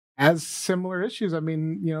 has similar issues. I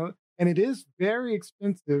mean, you know, and it is very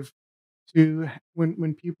expensive to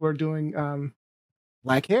when people are doing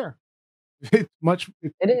Black hair. It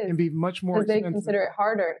can be much more expensive. They consider it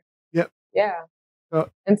harder. Yep. Yeah.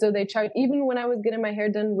 And so they charge, even when I was getting my hair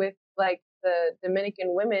done with like the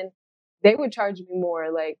Dominican women, they would charge me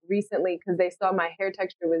more like recently because they saw my hair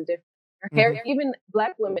texture was different. Your hair, even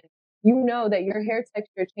Black women, you know that your hair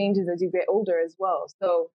texture changes as you get older as well.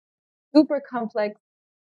 So super complex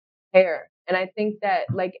hair. And I think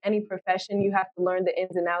that like any profession, you have to learn the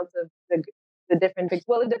ins and outs of the different things.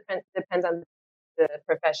 Well, it depends on the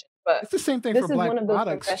profession, but it's the same thing for Black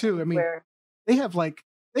products too. I mean, they have like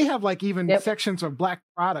even sections of Black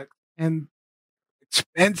products and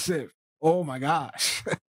expensive. Oh my gosh.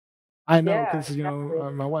 I know because you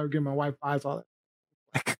know my wife give my wife pies all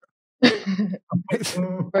that.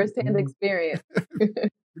 First-hand experience.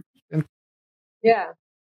 Yeah.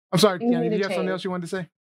 I'm sorry, Kenny. Did you have something else you wanted to say?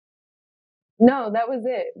 No, that was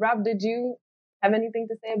it. Rob, did you have anything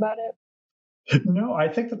to say about it? No, I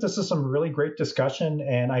think that this is some really great discussion,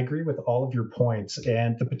 and I agree with all of your points.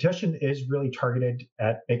 And the petition is really targeted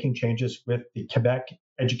at making changes with the Quebec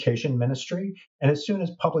Education Ministry. And as soon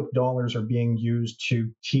as public dollars are being used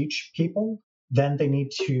to teach people, then they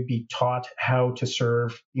need to be taught how to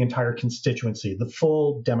serve the entire constituency, the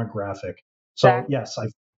full demographic. So yes,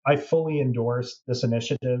 I fully endorse this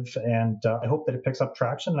initiative, and I hope that it picks up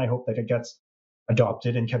traction, and I hope that it gets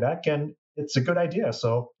adopted in Quebec. And it's a good idea.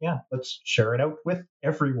 So yeah, let's share it out with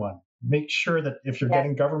everyone. Make sure that if you're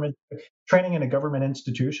getting government training in a government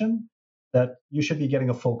institution, that you should be getting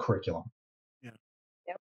a full curriculum. Yeah.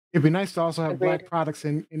 Yep. It'd be nice to also have Black products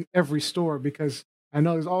in every store, because I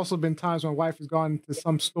know there's also been times when my wife has gone to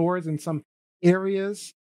some stores in some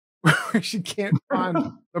areas where she can't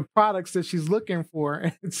find the products that she's looking for.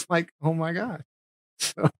 And it's like, oh my God.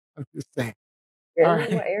 So I'm just saying.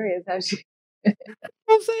 Really? What areas has she?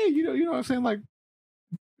 I'm saying, you know what I'm saying? Like,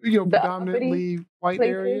 you know, predominantly white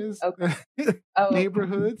places? areas, Okay.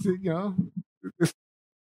 neighborhoods, you know.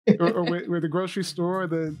 or where the grocery store,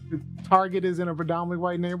 the Target is in a predominantly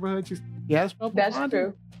white neighborhood. Yes, That's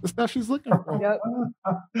true. the stuff she's looking for. Yep.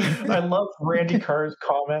 I love Randy Carr's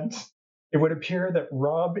comments. It would appear that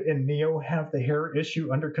Rob and Neo have the hair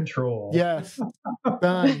issue under control. Yes,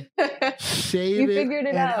 done. Shave You it, figured it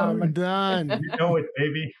and out. I'm done. You know it,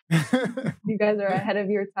 baby. You guys are ahead of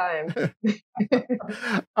your time.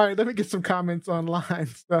 All right, let me get some comments online.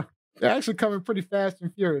 So they're actually coming pretty fast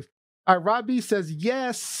and furious. All right, Robbie says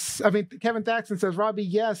yes. I mean, Kevin Thaxton says, Robbie,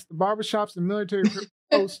 yes. The barbershops and military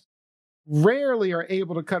posts rarely are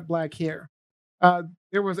able to cut black hair.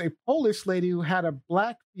 There was a Polish lady who had a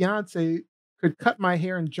black fiance, could cut my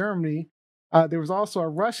hair in Germany. There was also a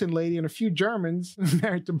Russian lady and a few Germans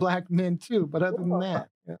married to black men too. But other than that,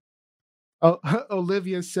 yeah.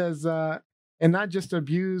 Olivia says, and not just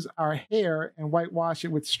abuse our hair and whitewash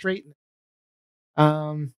it with straightening.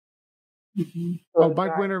 Mike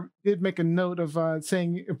Winter did make a note of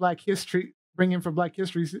saying Black History, bring in for Black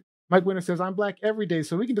History. Mike Winter says, I'm black every day,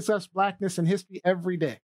 so we can discuss blackness and history every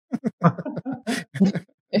day.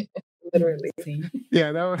 Literally.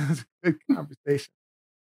 Yeah, that was a good conversation.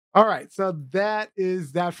 All right, so that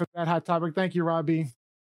is that for that hot topic. Thank you, Robbie.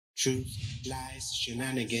 Truth, lies,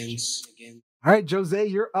 shenanigans. All right, Jose,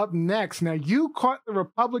 you're up next. Now, you caught the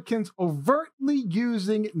Republicans overtly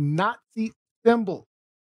using Nazi symbols.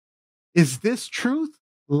 Is this truth,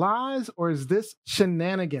 lies, or is this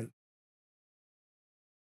shenanigans?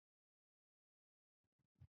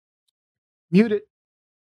 Mute it.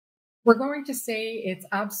 We're going to say it's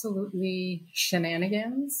absolutely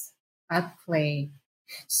shenanigans at play.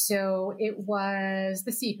 So it was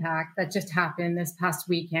the CPAC that just happened this past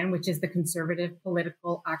weekend, which is the Conservative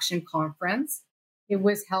Political Action Conference. It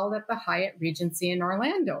was held at the Hyatt Regency in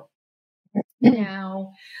Orlando.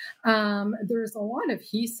 Now, there's a lot of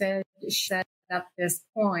he said, she said at this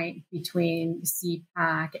point between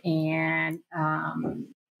CPAC and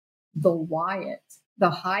the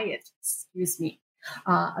Hyatt,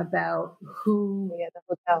 about who the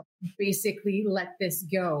hotel basically let this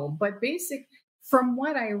go. But from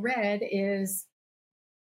what I read is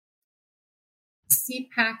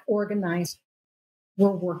CPAC organized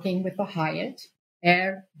were working with the Hyatt.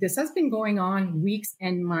 And this has been going on weeks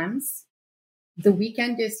and months. The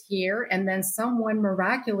weekend is here, and then someone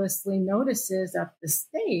miraculously notices that the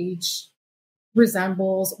stage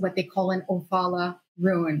resembles what they call an Ophala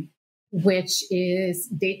ruin, which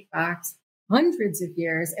dates back hundreds of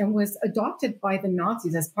years and was adopted by the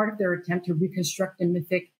Nazis as part of their attempt to reconstruct a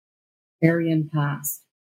mythic Aryan past.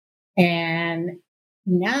 And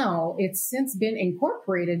now it's since been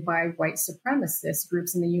incorporated by white supremacist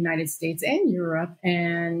groups in the United States and Europe,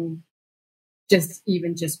 and just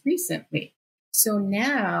recently. So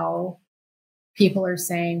now people are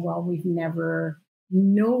saying, well, we've never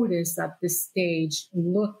noticed that the stage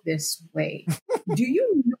looked this way. Do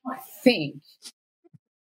you not think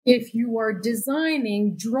if you are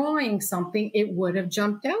drawing something, it would have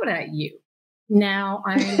jumped out at you? Now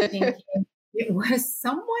I'm thinking it was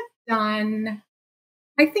somewhat done.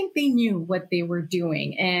 I think they knew what they were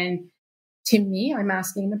doing. And to me, I'm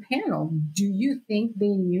asking the panel, do you think they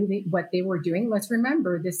knew what they were doing? Let's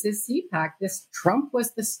remember, this is CPAC. Trump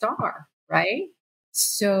was the star, right?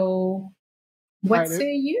 So what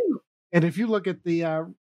say you? And if you look at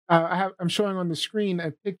I'm showing on the screen a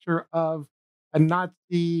picture of a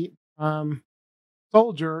Nazi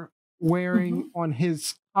soldier wearing on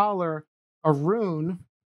his collar a rune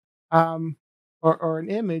or an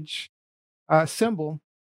image symbol.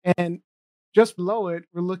 And just below it,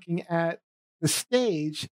 we're looking at the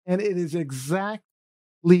stage, and it is exactly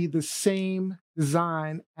the same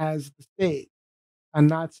design as the stage, a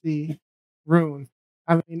Nazi rune.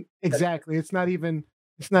 I mean, exactly. It's not even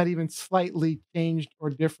slightly changed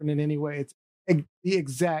or different in any way. It's the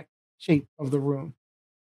exact shape of the rune.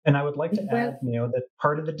 And I would like to add, that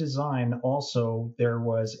part of the design also, there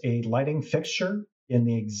was a lighting fixture in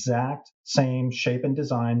the exact same shape and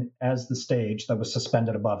design as the stage that was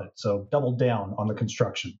suspended above it. So double down on the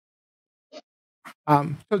construction.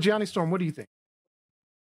 So Gianni Storm, what do you think?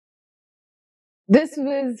 This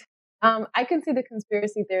was, I can see the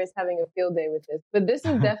conspiracy theorists having a field day with this, but this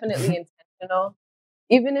is definitely intentional.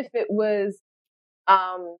 Even if it was,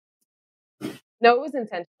 no, it was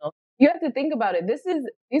intentional. You have to think about it.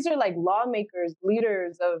 These are like lawmakers,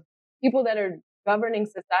 leaders of people that are governing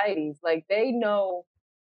societies. Like, they know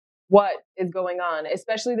what is going on,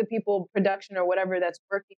 especially the people, production or whatever that's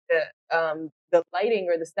working the lighting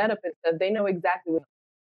or the setup and stuff. They know exactly what.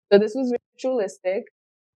 So this was ritualistic,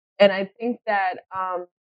 and I think that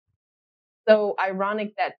so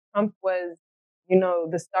ironic that Trump was,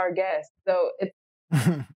 the star guest. So it's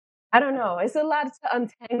I don't know. It's a lot to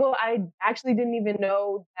untangle. I actually didn't even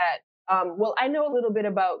know that. Well, I know a little bit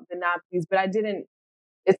about the Nazis, but I didn't.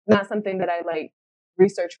 It's not something that I like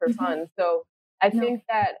research for fun. So I think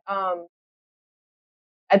that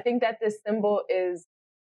this symbol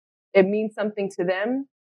it means something to them,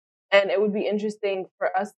 and it would be interesting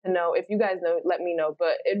for us to know. If you guys know, let me know.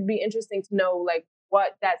 But it'd be interesting to know like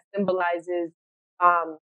what that symbolizes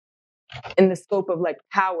in the scope of like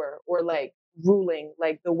power or like ruling,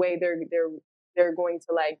 like the way they're going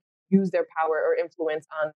to like use their power or influence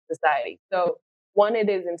on society. So one, it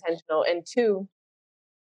is intentional, and two,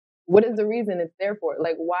 what is the reason it's there for?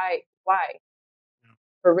 Like why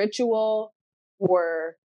for ritual,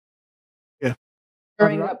 for Yeah.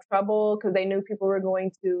 stirring up trouble because they knew people were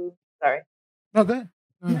going to. Sorry. No, good.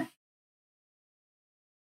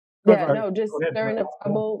 Just stirring up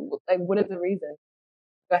trouble. Like, what is the reason?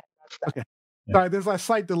 Go ahead. Okay. Sorry, there's a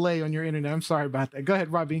slight delay on your internet. I'm sorry about that. Go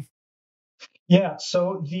ahead, Robbie. Yeah,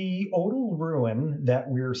 so the Odal ruin that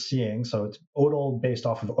we're seeing, so it's Odal based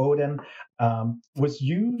off of Odin, was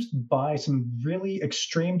used by some really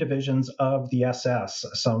extreme divisions of the SS,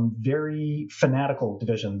 some very fanatical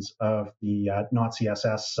divisions of the Nazi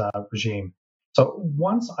SS regime. So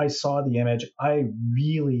once I saw the image, I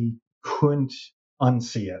really couldn't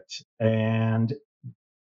unsee it. And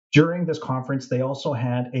during this conference, they also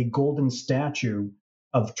had a golden statue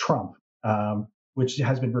of Trump, which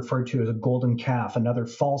has been referred to as a golden calf, another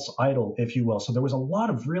false idol, if you will. So there was a lot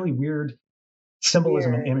of really weird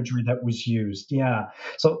symbolism and imagery that was used. Yeah.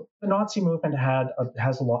 So the Nazi movement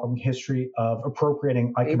has a long history of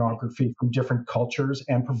appropriating iconography from different cultures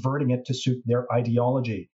and perverting it to suit their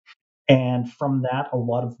ideology. And from that, a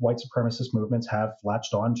lot of white supremacist movements have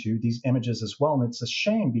latched on to these images as well. And it's a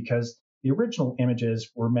shame because the original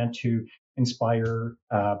images were meant to inspire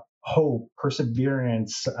hope,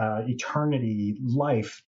 perseverance, eternity,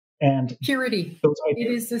 life, and purity.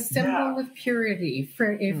 It is a symbol of purity.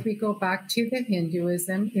 If we go back to the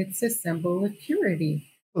Hinduism, it's a symbol of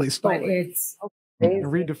purity. Well, but it's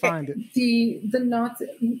redefined it. The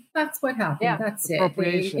Nazi. That's what happened. Yeah. That's it.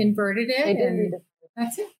 They inverted it, and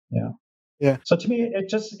that's it. Yeah. So to me,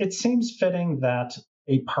 it seems fitting that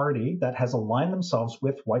a party that has aligned themselves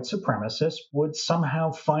with white supremacists would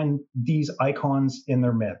somehow find these icons in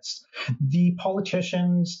their midst. The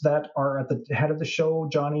politicians that are at the head of the show,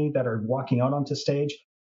 Johnny, that are walking out onto stage,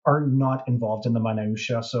 are not involved in the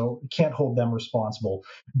minutiae, so can't hold them responsible.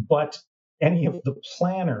 But any of the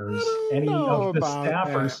planners, any of the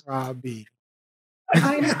staffers, Robbie.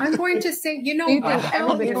 I'm going to say,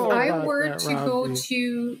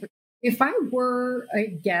 if I were a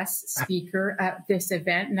guest speaker at this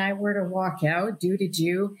event and I were to walk out,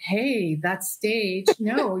 hey, that stage,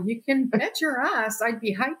 no, you can bet your ass I'd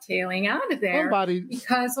be hightailing out of there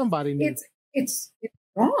somebody knew. It's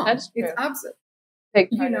wrong. That's true. It's absolute.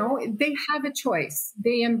 They have a choice.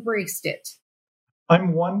 They embraced it.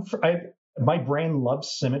 My brain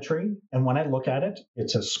loves symmetry, and when I look at it,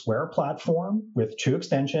 it's a square platform with two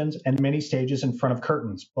extensions and many stages in front of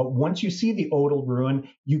curtains. But once you see the Odal ruin,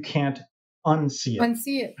 you can't unsee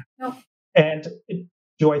it. No. And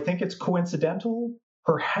do I think it's coincidental?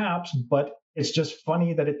 Perhaps, but it's just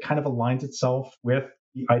funny that it kind of aligns itself with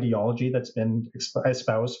the ideology that's been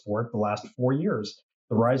espoused for the last 4 years.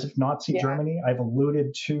 The rise of Nazi Germany. I've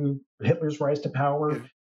alluded to Hitler's rise to power. Yeah.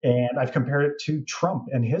 And I've compared it to Trump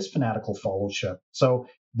and his fanatical followership. So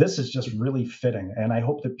this is just really fitting. And I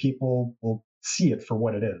hope that people will see it for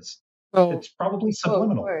what it is. It's probably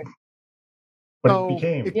subliminal.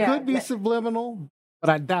 It could be subliminal, but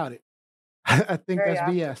I doubt it. I think that's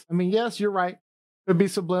BS. I mean, yes, you're right. It could be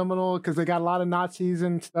subliminal because they got a lot of Nazis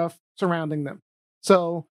and stuff surrounding them.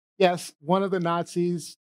 So, yes, one of the white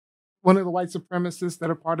supremacists that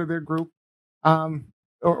are part of their group,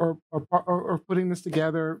 or putting this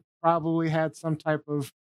together probably had some type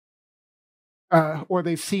of or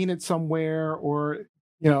they've seen it somewhere, or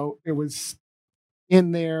it was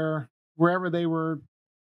in there wherever they were,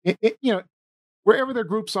 wherever their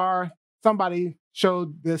groups are, somebody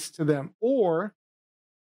showed this to them, or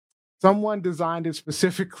someone designed it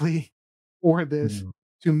specifically for this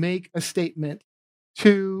to make a statement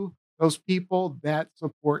to those people that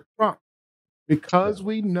support Trump, because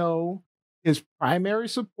we know his primary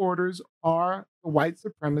supporters are the white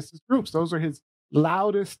supremacist groups. Those are his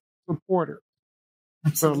loudest supporters.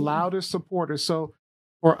 The loudest supporters. So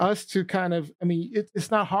for us to kind of, it's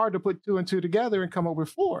not hard to put 2 and 2 together and come up with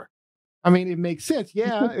 4. It makes sense.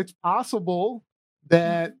 Yeah, it's possible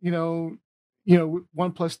that, 1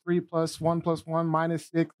 + 3 + 1 + 1 -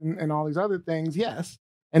 6 and all these other things. Yes.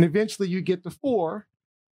 And eventually you get to 4.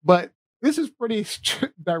 But this is pretty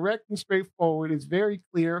direct and straightforward. It's very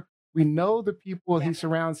clear. We know the people he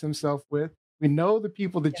surrounds himself with. We know the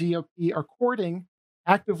people the GOP are courting,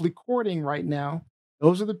 actively courting right now.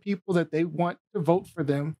 Those are the people that they want to vote for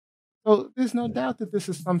them. So there's no doubt that this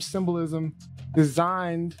is some symbolism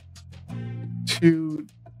designed to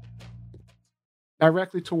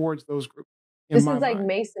directly towards those groups. This is like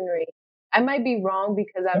masonry. I might be wrong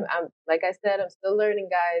because I'm like I said, I'm still learning,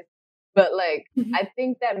 guys. But like, I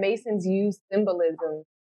think that Masons use symbolism,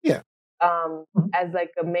 as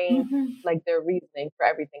like a main, like their reasoning for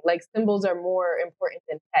everything. Like symbols are more important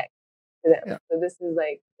than text to them. Yeah. So this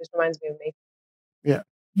reminds me of Mason. Yeah.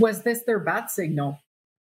 Was this their bat signal?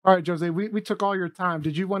 All right, Jose, we took all your time.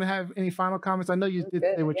 Did you want to have any final comments? I know you did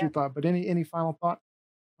say what you thought, but any final thought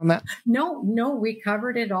on that? No, we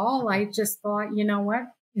covered it all. I just thought, you know what?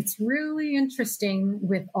 It's really interesting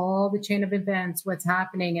with all the chain of events, what's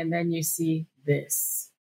happening, and then you see this.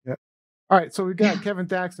 Yeah. All right, so we got Kevin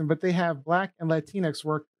Thaxton, but they have Black and Latinx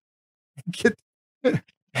work. Get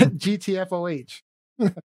GTFOH.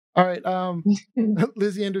 All right.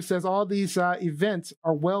 Lizzie Ender says all these events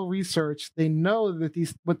are well researched. They know that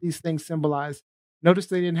what these things symbolize. Notice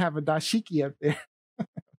they didn't have a dashiki up there.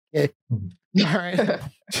 Okay. All right.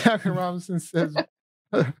 Jackie Robinson says,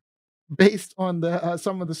 based on the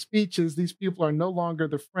some of the speeches, these people are no longer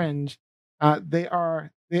the fringe. They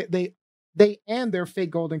and their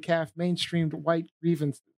fake golden calf mainstreamed white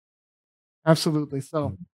grievances. Absolutely.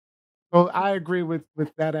 So I agree with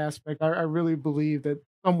that aspect. I really believe that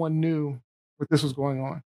someone knew what this was going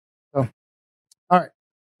on. So, all right.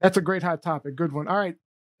 That's a great hot topic. Good one. All right.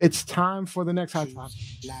 It's time for the next hot topic.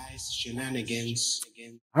 Lies, shenanigans.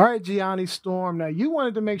 All right, Gianni Storm. Now, you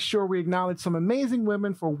wanted to make sure we acknowledge some amazing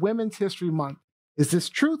women for Women's History Month. Is this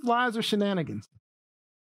truth, lies, or shenanigans?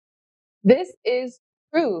 This is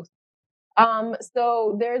truth.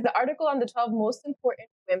 So there's an article on the 12 most important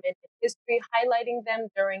women in history, highlighting them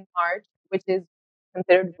during March, which is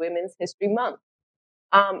considered Women's History Month.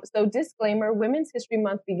 So disclaimer, Women's History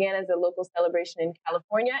Month began as a local celebration in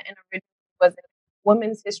California and originally was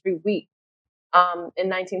Women's History Week in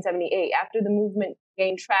 1978. After the movement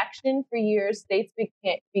gained traction for years, states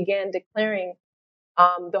began declaring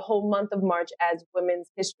the whole month of March as Women's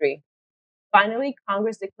History. Finally,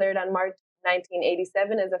 Congress declared on March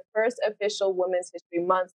 1987 as the first official Women's History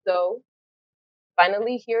Month. So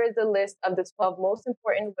finally, here is a list of the 12 most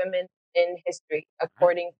important women in history,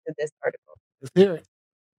 according to this article. Let's hear it.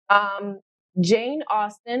 Jane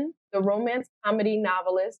Austen, the romance comedy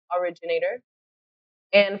novelist originator.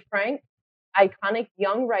 Anne Frank, iconic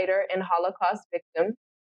young writer and Holocaust victim.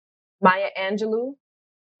 Maya Angelou,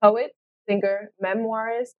 poet, singer,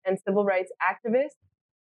 memoirist, and civil rights activist.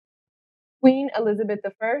 Queen Elizabeth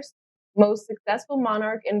I, most successful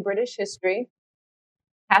monarch in British history.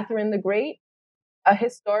 Catherine the Great, a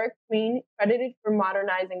historic queen credited for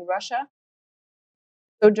modernizing Russia.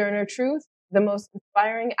 Sojourner Truth, the most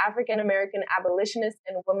inspiring African-American abolitionist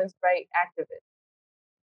and women's rights activist.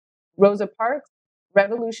 Rosa Parks,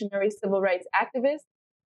 revolutionary civil rights activist.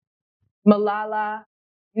 Malala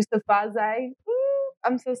Yousafzai,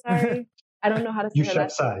 I'm so sorry. I don't know how to say her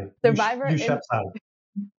last name. Survivor.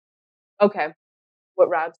 Okay, what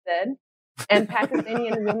Rob said. And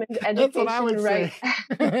Pakistani women's education rights.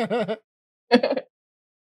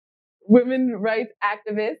 Women's rights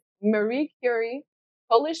activist Marie Curie,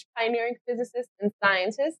 Polish pioneering physicist and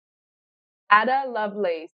scientist. Ada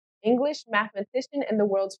Lovelace, English mathematician and the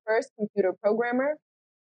world's first computer programmer.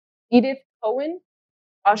 Edith Cowan,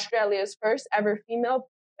 Australia's first ever female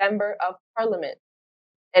member of parliament.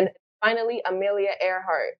 And finally, Amelia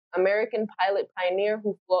Earhart, American pilot pioneer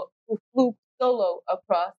who flew solo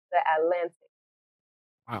across the Atlantic.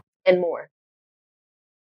 Wow. And more.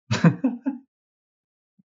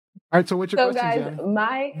 All right, so what's your question,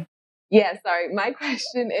 guys, my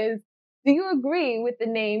question is, do you agree with the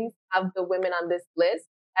names of the women on this list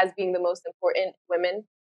as being the most important women?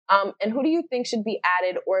 And who do you think should be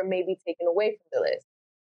added or maybe taken away from the list?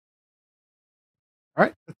 All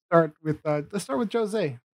right, let's start with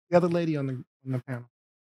Jose, the other lady on the panel.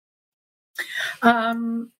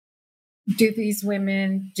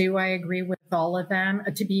 Do I agree with all of them?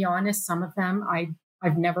 To be honest, some of them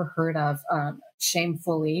I've never heard of,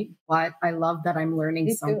 shamefully, but I love that I'm learning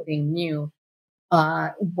something new.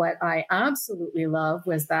 What I absolutely love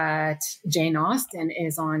was that Jane Austen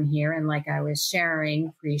is on here. And like I was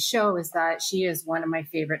sharing pre-show, is that she is one of my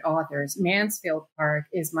favorite authors. Mansfield Park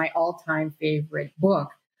is my all-time favorite book.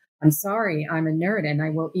 I'm sorry, I'm a nerd, and I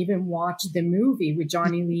will even watch the movie with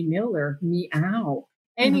Johnny Lee Miller, Meow.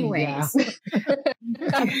 Anyways,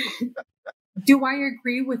 Do I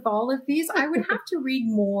agree with all of these? I would have to read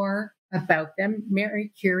more about them.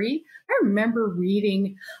 Mary Curie. I remember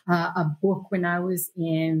reading a book when I was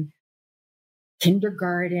in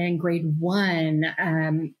kindergarten, grade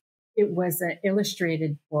 1. It was an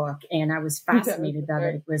illustrated book, and I was fascinated that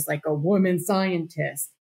it was like a woman scientist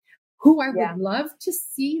who I would love to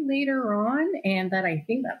see later on, and that I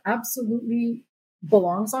think that absolutely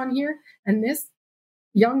belongs on here. And this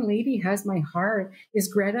young lady has my heart, is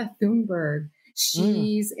Greta Thunberg.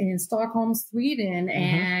 She's in Stockholm, Sweden,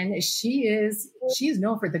 and she's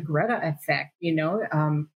known for the Greta effect,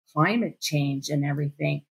 climate change and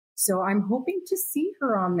everything. So I'm hoping to see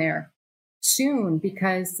her on there soon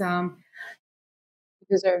because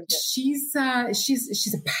she's a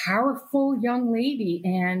powerful young lady,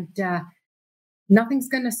 and nothing's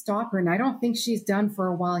going to stop her. And I don't think she's done for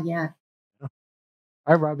a while yet.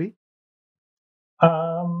 Hi, Robbie.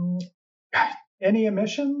 Any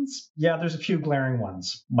emissions? Yeah, there's a few glaring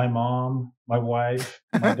ones. My mom, my wife,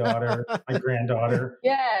 my daughter, my granddaughter.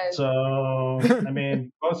 Yes. So, I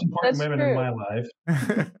mean, most important women in my life.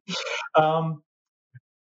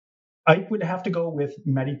 I would have to go with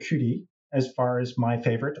Marie Curie as far as my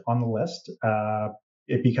favorite on the list,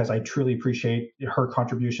 because I truly appreciate her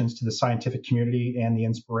contributions to the scientific community and the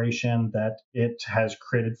inspiration that it has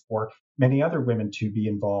created for many other women to be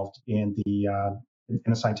involved in the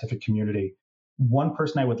scientific community. One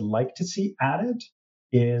person I would like to see added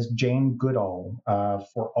is Jane Goodall,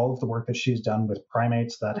 for all of the work that she's done with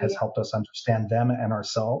primates that has helped us understand them and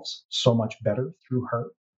ourselves so much better through her.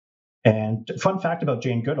 And fun fact about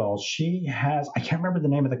Jane Goodall, she has, I can't remember the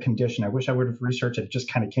name of the condition. I wish I would have researched it. It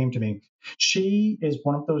just kind of came to me. She is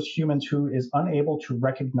one of those humans who is unable to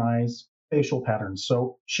recognize facial patterns.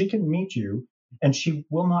 So she can meet you and she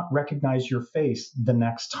will not recognize your face the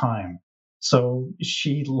next time. So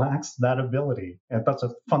she lacks that ability. And that's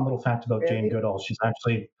a fun little fact about Jane Goodall. She's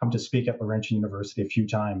actually come to speak at Laurentian University a few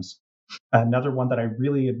times. Another one that I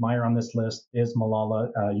really admire on this list is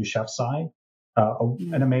Malala Yousafzai.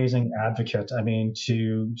 An amazing advocate. I mean,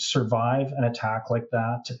 to survive an attack like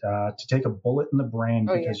that, to take a bullet in the brain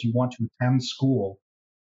because you want to attend school,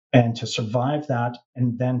 and to survive that,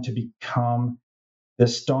 and then to become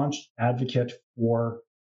this staunch advocate for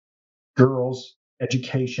girls'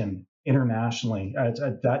 education internationally.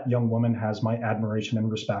 That young woman has my admiration and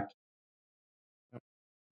respect.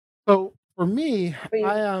 So for me,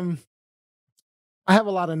 I have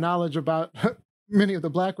a lot of knowledge about many of the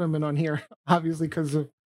Black women on here, obviously, because of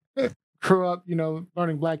grew up,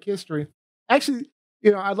 learning Black history. Actually,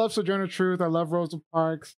 I love Sojourner Truth. I love Rosa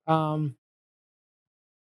Parks. Now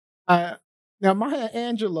Maya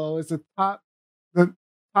Angelou is the top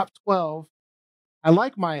 12. I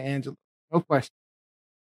like Maya Angelou, no question.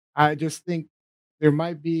 I just think there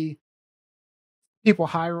might be people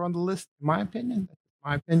higher on the list, in my opinion. That's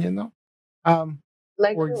my opinion, though.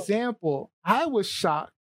 For example, I was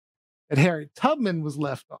shocked that Harriet Tubman was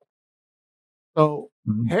left off. So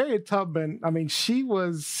Harriet Tubman, I mean, that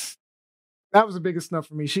was the biggest snuff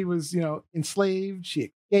for me. She was, enslaved.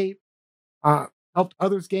 She escaped, helped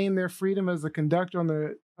others gain their freedom as a conductor on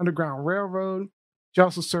the Underground Railroad. She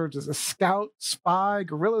also served as a scout, spy,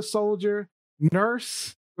 guerrilla soldier,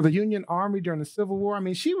 nurse for the Union Army during the Civil War. I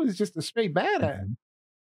mean, she was just a straight badass.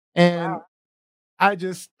 And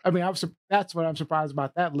that's what I'm surprised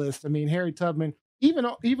about that list. I mean, Harriet Tubman, even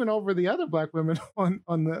over the other Black women on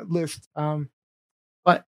the list.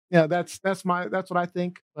 But that's what I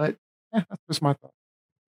think. But that's just my thought.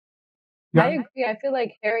 I agree. I feel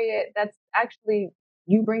like Harriet, that's actually,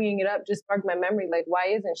 you bringing it up just sparked my memory. Like, why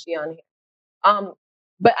isn't she on here?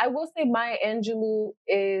 But I will say Maya Angelou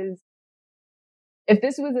is, if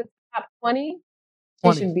this was a top 20,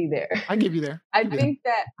 she should be there. I give you there. I think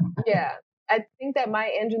that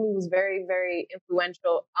Maya Angelou was very, very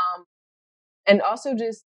influential. And also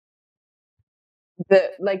just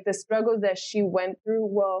the struggles that she went through.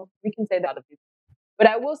 Well, we can say that other people, but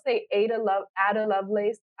I will say Ada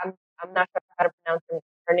Lovelace. I'm not sure how to pronounce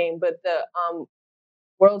her name, but the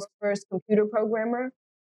world's first computer programmer.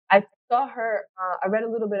 I saw her. I read a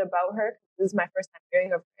little bit about her. This is my first time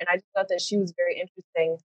hearing of her, and I just thought that she was very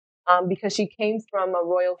interesting because she came from a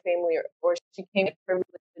royal family, or she came with privilege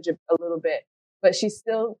a little bit, but she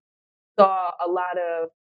still saw a lot of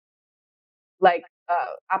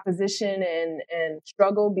opposition and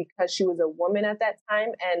struggle because she was a woman at that time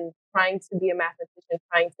and trying to be a mathematician,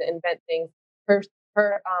 trying to invent things. Her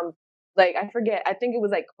I forget. I think it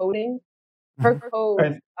was like coding. Her code,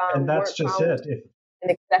 and that's just it.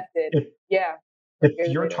 And accepted.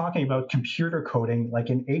 If you're talking about computer coding, like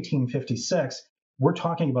in 1856, we're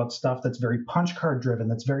talking about stuff that's very punch card driven,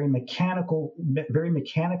 that's very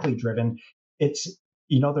mechanically driven. it's,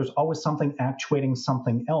 there's always something actuating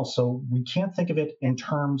something else. So we can't think of it in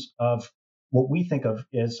terms of what we think of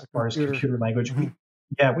as far as computer language.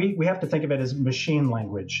 Mm-hmm. We have to think of it as machine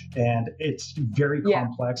language, and it's very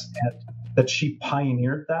complex. And that she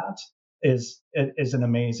pioneered that is an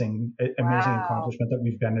amazing accomplishment that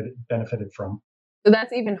we've benefited from. So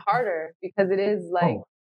that's even harder because it is like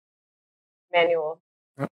manual.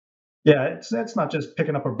 Yeah, it's not just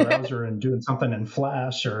picking up a browser and doing something in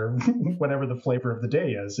Flash or whatever the flavor of the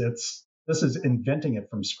day is. This is inventing it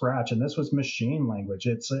from scratch, and this was machine language.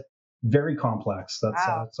 It's very complex. That's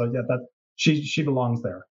that she belongs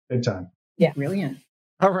there big time. Yeah, brilliant.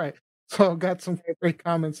 All right, so got some great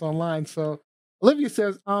comments online. So Olivia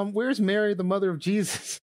says, "Where's Mary, the mother of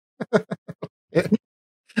Jesus?"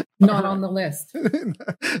 Not on the list.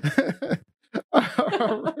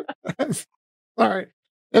 Sorry.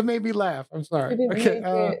 It made me laugh. I'm sorry.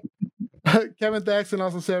 Okay. Kevin Thaxton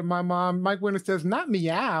also said, "My mom." Mike Winter says, "Not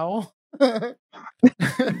meow."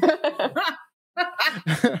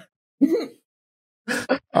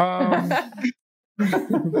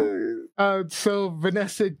 So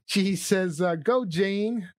Vanessa G says, "Go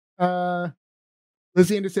Jane."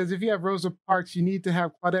 Lizzie Anderson says, "If you have Rosa Parks, you need to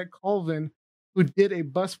have Claudette Colvin, who did a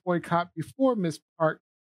bus boycott before Miss Park."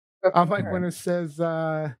 Mike Winter says,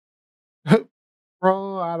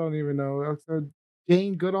 "Bro, I don't even know." So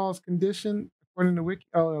Jane Goodall's condition, according to Wiki.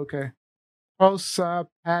 Oh, okay.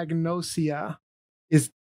 Prosopagnosia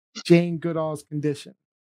is Jane Goodall's condition.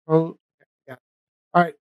 Oh, yeah. All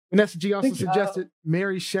right. Vanessa G also suggested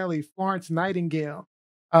Mary Shelley, Florence Nightingale.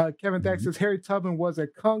 Kevin Thack says Harry Tubman was a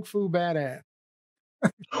kung fu badass.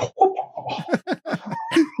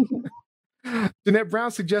 Jeanette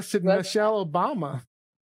Brown suggested Michelle Obama.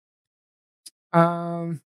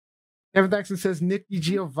 Kevin Thaxton says Nikki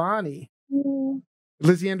Giovanni.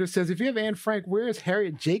 Lizzie Anders says, "If you have Anne Frank, where is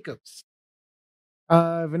Harriet Jacobs?"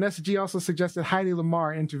 Vanessa G also suggested Heidi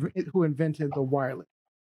Lamar, who invented the wireless.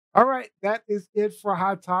 All right, that is it for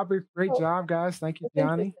Hot Topics. Great job, guys. Thank you,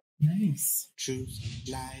 Gianni. Nice. Truth,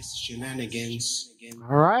 lies, shenanigans.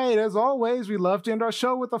 All right, as always, we love to end our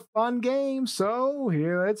show with a fun game. So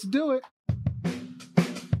here, let's do it.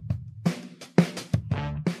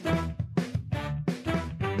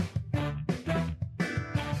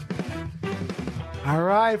 All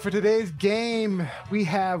right, for today's game, we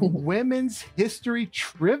have women's history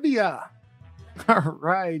trivia. All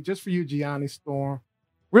right, just for you, Gianni Storm.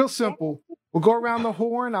 Real simple. We'll go around the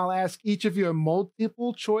horn. I'll ask each of you a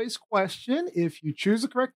multiple choice question. If you choose the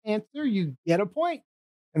correct answer, you get a point.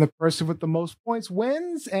 And the person with the most points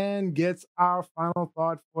wins and gets our final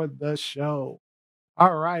thought for the show.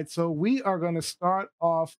 All right, so we are going to start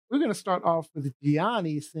off. We're going to start off with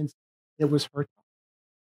Gianni since it was her time.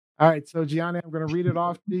 All right, so Gianni, I'm going to read it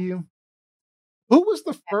off to you. Who was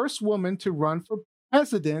the first woman to run for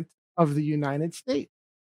president of the United States?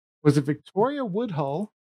 Was it Victoria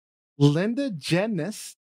Woodhull, Linda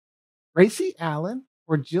Jenness, Gracie Allen,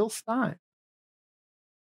 or Jill Stein?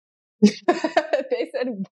 They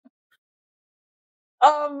said,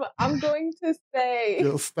 I'm going to say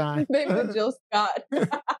Jill Stein. Maybe Jill Scott.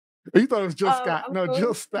 You thought it was Jill Scott. No,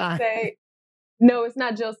 Jill Stein. No, it's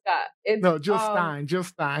not Jill Scott. It's, no, Jill Stein. Jill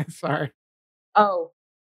Stein. Sorry. Oh.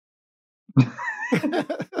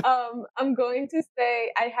 I'm going to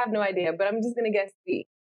say, I have no idea, but I'm just going to guess C.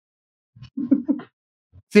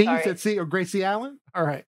 C, you said C or Gracie Allen? All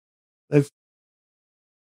right. Let's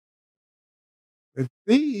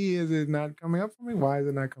see. Is it not coming up for me? Why is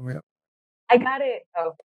it not coming up? I got it.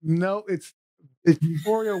 Oh. No, it's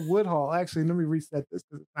Victoria Woodhull. Actually, let me reset this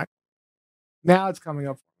because it's not. Now it's coming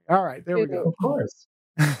up for me. All right, there we go. Of course.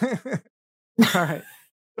 All right.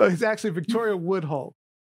 So it's actually Victoria Woodhull.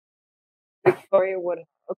 Victoria Woodhull.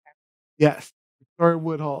 Okay. Yes, Victoria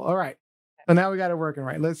Woodhull. All right. So now we got it working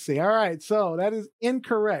right. Let's see. All right. So that is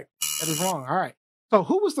incorrect. That is wrong. All right. So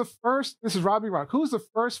who was the first? This is Robbie Rock. Who was the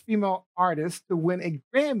first female artist to win a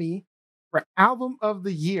Grammy for Album of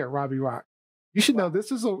the Year? Robbie Rock. You should know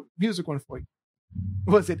this is a music one for you.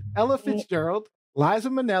 Was it Ella Fitzgerald, Liza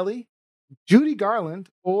Minnelli, Judy Garland,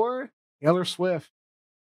 or Taylor Swift?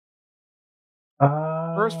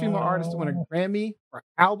 First female artist to win a Grammy for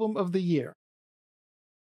Album of the Year.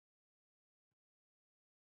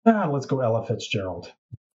 Let's go Ella Fitzgerald.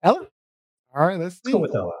 Ella? All right, let's see. Let's go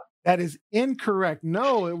with Ella. That is incorrect.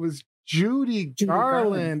 No, it was Judy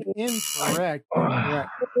Garland. Incorrect. Incorrect.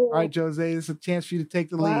 All right, Jose, this is a chance for you to take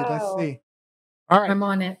the lead. Let's see. All right. I'm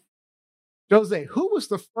on it. Jose, who was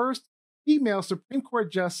the first female Supreme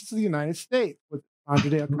Court Justice of the United States? Was it Sandra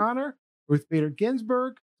Day O'Connor, Ruth Bader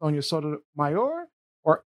Ginsburg, Sonia Sotomayor,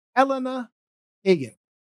 or Elena Kagan?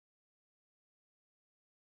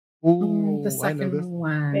 Ooh, The I know this. second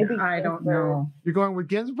one. Maybe I don't Ginsburg. know. You're going with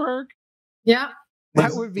Ginsburg? Yeah.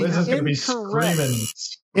 That would be Liz is going to be incorrect.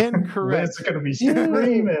 screaming. Incorrect. Liz is going to be Dude.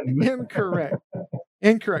 screaming. Incorrect.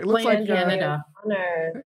 Incorrect. Looks Plan like Canada.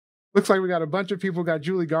 Honor. looks like we got a bunch of people got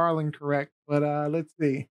Julie Garland correct, but let's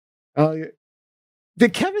see. Oh, yeah.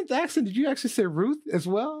 Did Kevin Jackson? Did you actually say Ruth as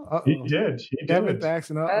well? He Uh-oh. did. He Kevin did.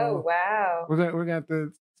 Jackson. Oh, Uh-oh. wow. We're gonna have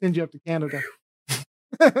to send you up to Canada.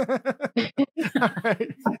 All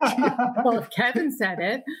right. Well, if Kevin said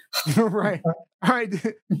it. Right. All right.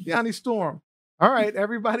 Yanni Storm. All right.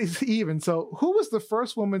 Everybody's even. So, who was the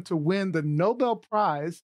first woman to win the Nobel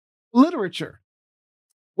Prize Literature?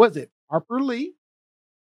 Was it Harper Lee,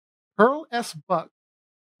 Pearl S. Buck,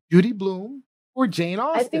 Judy Blume, or Jane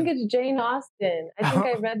Austen? I think it's Jane Austen. I think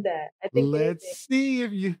I read that. I think Let's see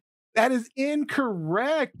if you. That is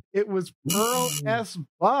incorrect. It was Pearl S.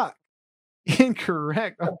 Buck.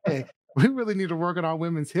 Incorrect. Okay. We really need to work on our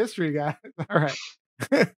women's history, guys. All right.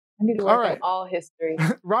 I need to All work right. on all history.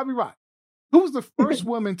 Robbie Rock. Who was the first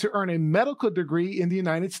woman to earn a medical degree in the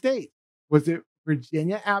United States? Was it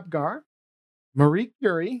Virginia Apgar, Marie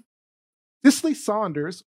Curie, Cicely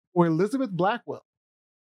Saunders, or Elizabeth Blackwell?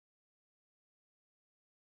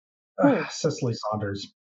 Cicely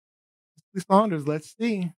Saunders. Cicely Saunders, let's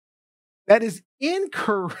see. That is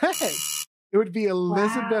incorrect. It would be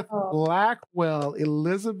Elizabeth Wow. Blackwell.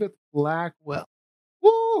 Elizabeth Blackwell.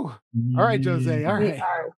 Woo! All right, Jose. All We right.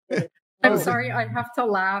 are. I'm sorry, I have to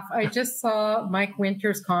laugh. I just saw Mike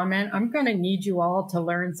Winter's comment. I'm going to need you all to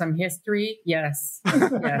learn some history. Yes.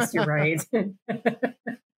 Yes, you're right.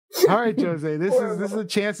 All right, Jose. This is a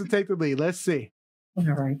chance to take the lead. Let's see. All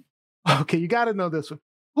right. Okay, you got to know this one.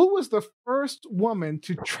 Who was the first woman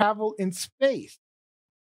to travel in space?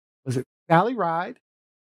 Was it Sally Ride,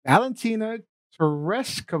 Valentina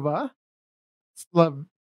Tereshkova,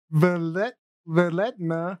 Valentina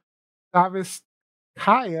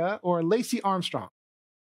Savitskaya, or Lacey Armstrong?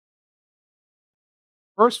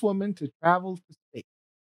 First woman to travel to space.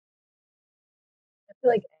 I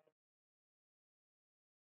feel like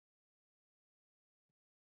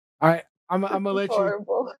All right, I'm gonna let you.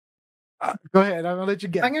 horrible. Go ahead. I'm gonna let you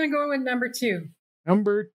guess. I'm going to go with number 2.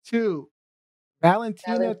 Number 2,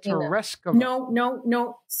 Valentina Valentina. Tereshkova.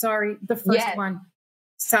 No. Sorry. The first Yes. one.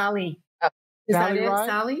 Sally. Oh. Is Sally that it, Ride?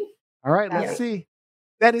 Sally? All right, let's see.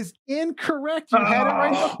 That is incorrect. You had it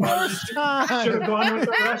right the first time. Should have gone with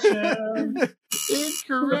the Russian.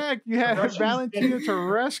 Incorrect. You had Russians Valentina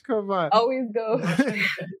Tereshkova. Always go. Russians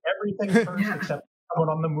did everything first except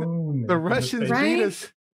someone on the moon. The Russians Right? beat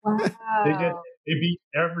us. Wow. They did. They beat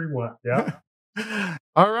everyone. Yeah.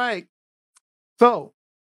 All right. So,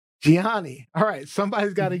 Gianni. All right.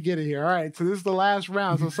 Somebody's got to get it here. All right. So, this is the last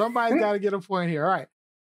round. So, somebody's got to get a point here. All right.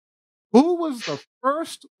 Who was the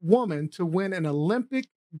first woman to win an Olympic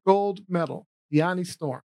gold medal? Gianni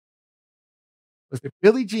Storm. Was it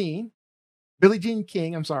Billie Jean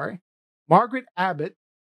King, I'm sorry, Margaret Abbott,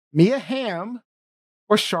 Mia Hamm,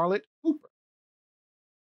 or Charlotte Cooper?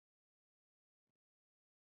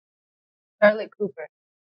 Charlotte Cooper.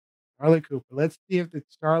 Charlotte Cooper. Let's see if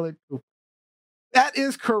it's Charlotte Cooper. That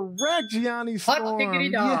is correct, Gianni Storm. Hot diggity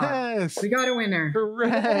dog. Yes. We got a winner.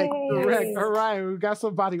 Correct. Yay. Correct. All right. We've got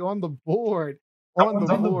somebody on the board. Someone's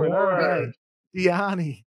on the board. All right.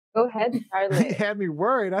 Gianni. Go ahead, You Charlotte. had me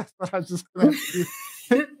worried. I thought I was just going to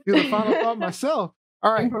do the final thought myself.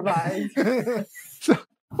 All right. Improvise. So,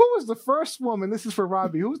 who was the first woman? This is for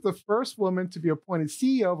Robbie. Who was the first woman to be appointed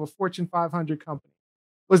CEO of a Fortune 500 company?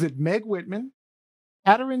 Was it Meg Whitman,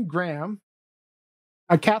 Catherine Graham,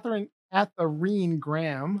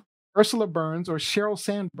 Ursula Burns, or Sheryl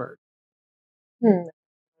Sandberg? No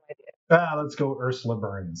idea. Let's go Ursula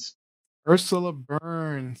Burns. Ursula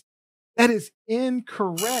Burns. That is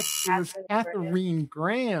incorrect. It was Catherine Catherine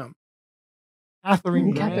Graham.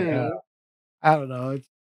 Catherine Graham. Catherine. I don't know. It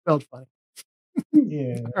felt funny.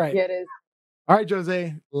 Yeah. All right. Yeah, it is. All right,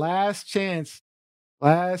 Jose. Last chance.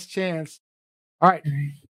 Last chance. All right.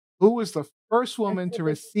 Who was the first woman to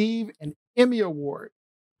receive an Emmy Award?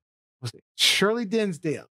 Was it Shirley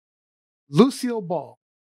Dinsdale, Lucille Ball,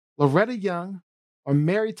 Loretta Young, or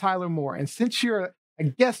Mary Tyler Moore? And since you're a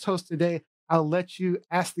guest host today, I'll let you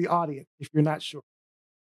ask the audience if you're not sure.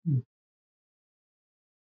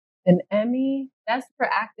 An Emmy? That's for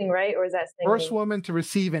acting, right? Or is that singing? First woman to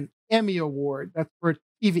receive an Emmy Award. That's for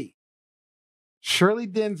TV. Shirley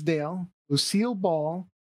Dinsdale, Lucille Ball,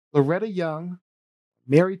 Loretta Young,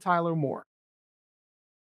 Mary Tyler Moore.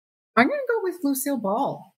 I'm going to go with Lucille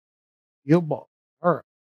Ball. Lucille Ball. All right.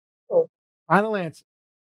 Cool. Final answer.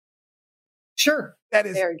 Sure. That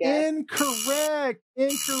is Fair guess. incorrect.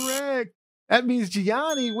 Incorrect. That means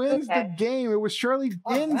Gianni wins the game. It was Shirley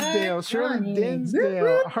Dinsdale. Right, Shirley Gianni. Dinsdale.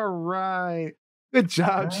 Whoop, All right. Good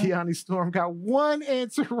job, Right. Gianni Storm. Got one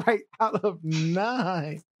answer right out of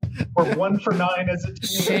 9. Or 1 for 9 as a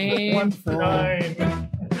team. 1 for Shameful. 9.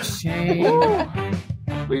 Shame. Woo.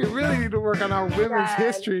 We really need to work on our women's God.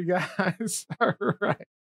 history, guys. All right.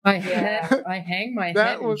 I hang my head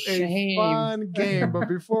That in was a shame. fun game. But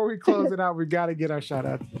before we close it out, we got to get our shout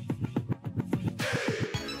out.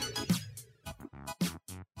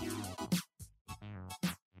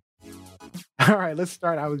 All right, let's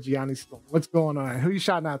start out with Gianni Storm. What's going on? Who you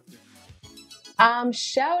shouting out to?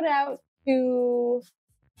 Shout out to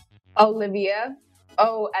Olivia.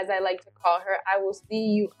 Oh, as I like to call her. I will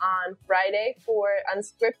see you on Friday for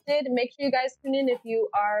Unscripted. Make sure you guys tune in if you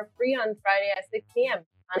are free on Friday at 6 p.m.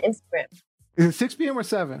 on Instagram. Is it 6 p.m. or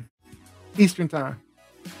 7 Eastern time?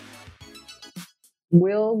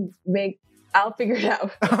 I'll figure it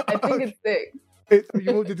out. I think it's 6.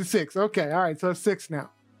 You moved it to 6. Okay, all right. So it's 6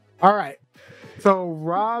 now. All right. So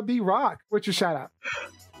Robbie Rock, what's your shout out?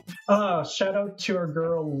 Shout out to our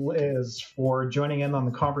girl Liz for joining in on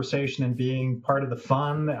the conversation and being part of the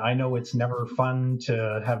fun. I know it's never fun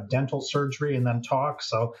to have dental surgery and then talk,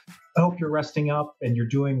 so I hope you're resting up and you're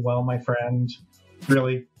doing well, my friend.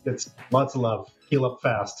 Really, it's lots of love. Heal up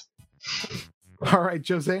fast. All right,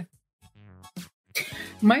 Jose.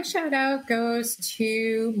 My shout out goes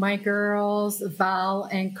to my girls, Val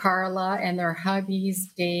and Carla, and their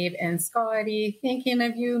hubbies, Dave and Scotty. Thinking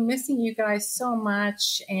of you, missing you guys so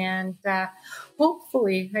much. And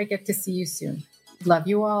hopefully I get to see you soon. Love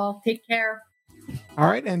you all. Take care. All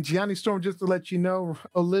right. And Gianni Storm, just to let you know,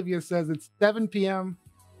 Olivia says it's 7 p.m.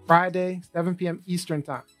 Friday, 7 p.m. Eastern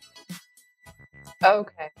time.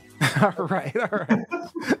 Okay. All right.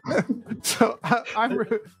 So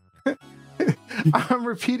I'm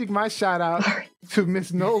repeating my shout out to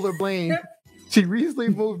Miss Nola Blaine. She recently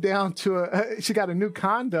moved down to she got a new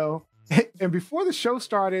condo, and before the show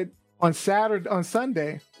started on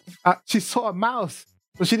Sunday, she saw a mouse,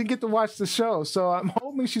 so she didn't get to watch the show. So I'm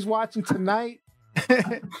hoping she's watching tonight,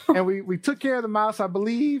 and we took care of the mouse, I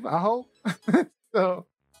believe. I hope so.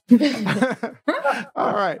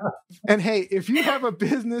 All right. And hey, if you have a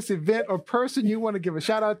business, event, or person you want to give a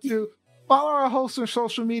shout out to, follow our hosts on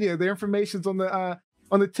social media. Their information's on the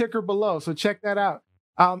ticker below, so check that out.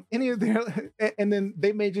 Any of their, and then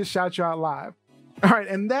they may just shout you out live. All right,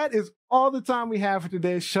 and that is all the time we have for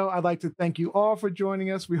today's show. I'd like to thank you all for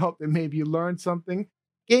joining us. We hope that maybe you learned something,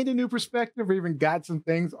 gained a new perspective, or even got some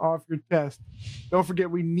things off your chest. Don't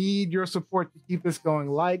forget, we need your support to keep this going.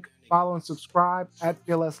 Like, follow, and subscribe at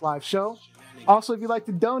PLS Live Show. Also, if you'd like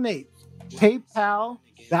to donate,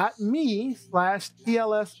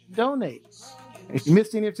 paypal.me/TLS donate. If you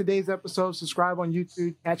missed any of today's episodes, subscribe on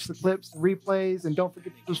YouTube, catch the clips, replays, and don't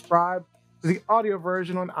forget to subscribe to the audio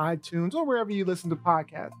version on iTunes or wherever you listen to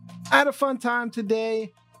podcasts. I had a fun time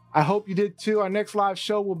today. I hope you did too. Our next live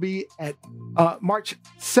show will be at March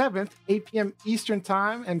 7th, 8 p.m. Eastern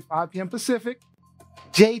time and 5 p.m. Pacific.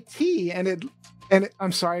 JT,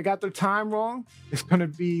 I'm sorry, I got the time wrong. It's going to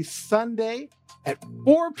be Sunday at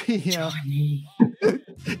 4 p.m. You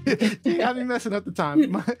have me messing up the time.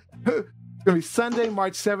 It's going to be Sunday,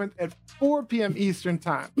 March 7th at 4 p.m. Eastern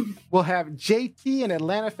time. We'll have JT, an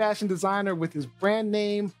Atlanta fashion designer, with his brand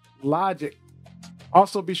name, Logic.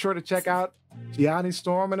 Also, be sure to check out Gianni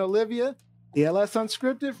Storm and Olivia, TLS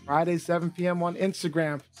Unscripted, Friday, 7 p.m. on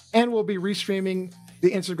Instagram. And we'll be restreaming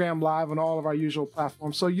the Instagram Live on all of our usual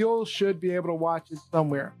platforms, so you should be able to watch it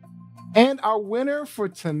somewhere. And our winner for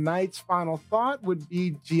tonight's final thought would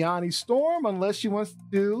be Gianni Storm, unless she wants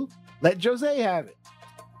to let Jose have it.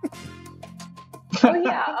 Oh,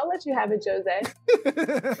 yeah, I'll let you have it, Jose.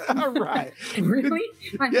 All right. Really?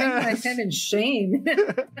 I hang my Yes. head in shame.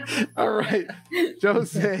 All right.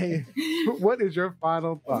 Jose, what is your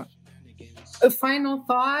final thought? The final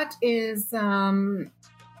thought is, you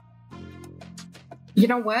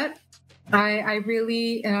know what? I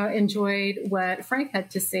really enjoyed what Frank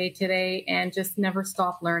had to say today, and just never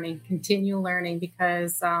stop learning, continue learning,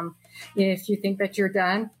 because if you think that you're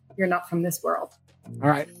done, you're not from this world. All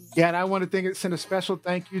right. Yeah, and I want to send a special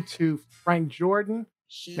thank you to Frank Jordan.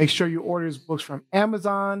 Make sure you order his books from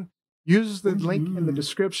Amazon. Use the link in the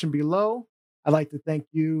description below. I'd like to thank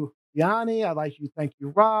you, Yanni. I'd like to thank you,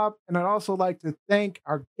 Rob. And I'd also like to thank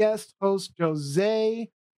our guest host, Jose.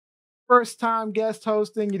 First time guest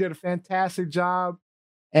hosting. You did a fantastic job.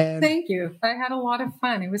 And Thank you. I had a lot of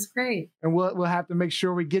fun. It was great. And we'll have to make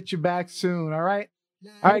sure we get you back soon. All right.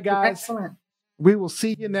 All right, guys. Excellent. We will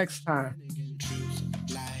see you next time. Truth,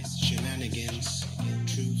 lies, shenanigans.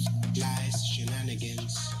 Truth, lies,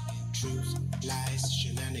 shenanigans. Truth, lies,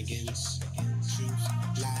 shenanigans. truth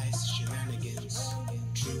lies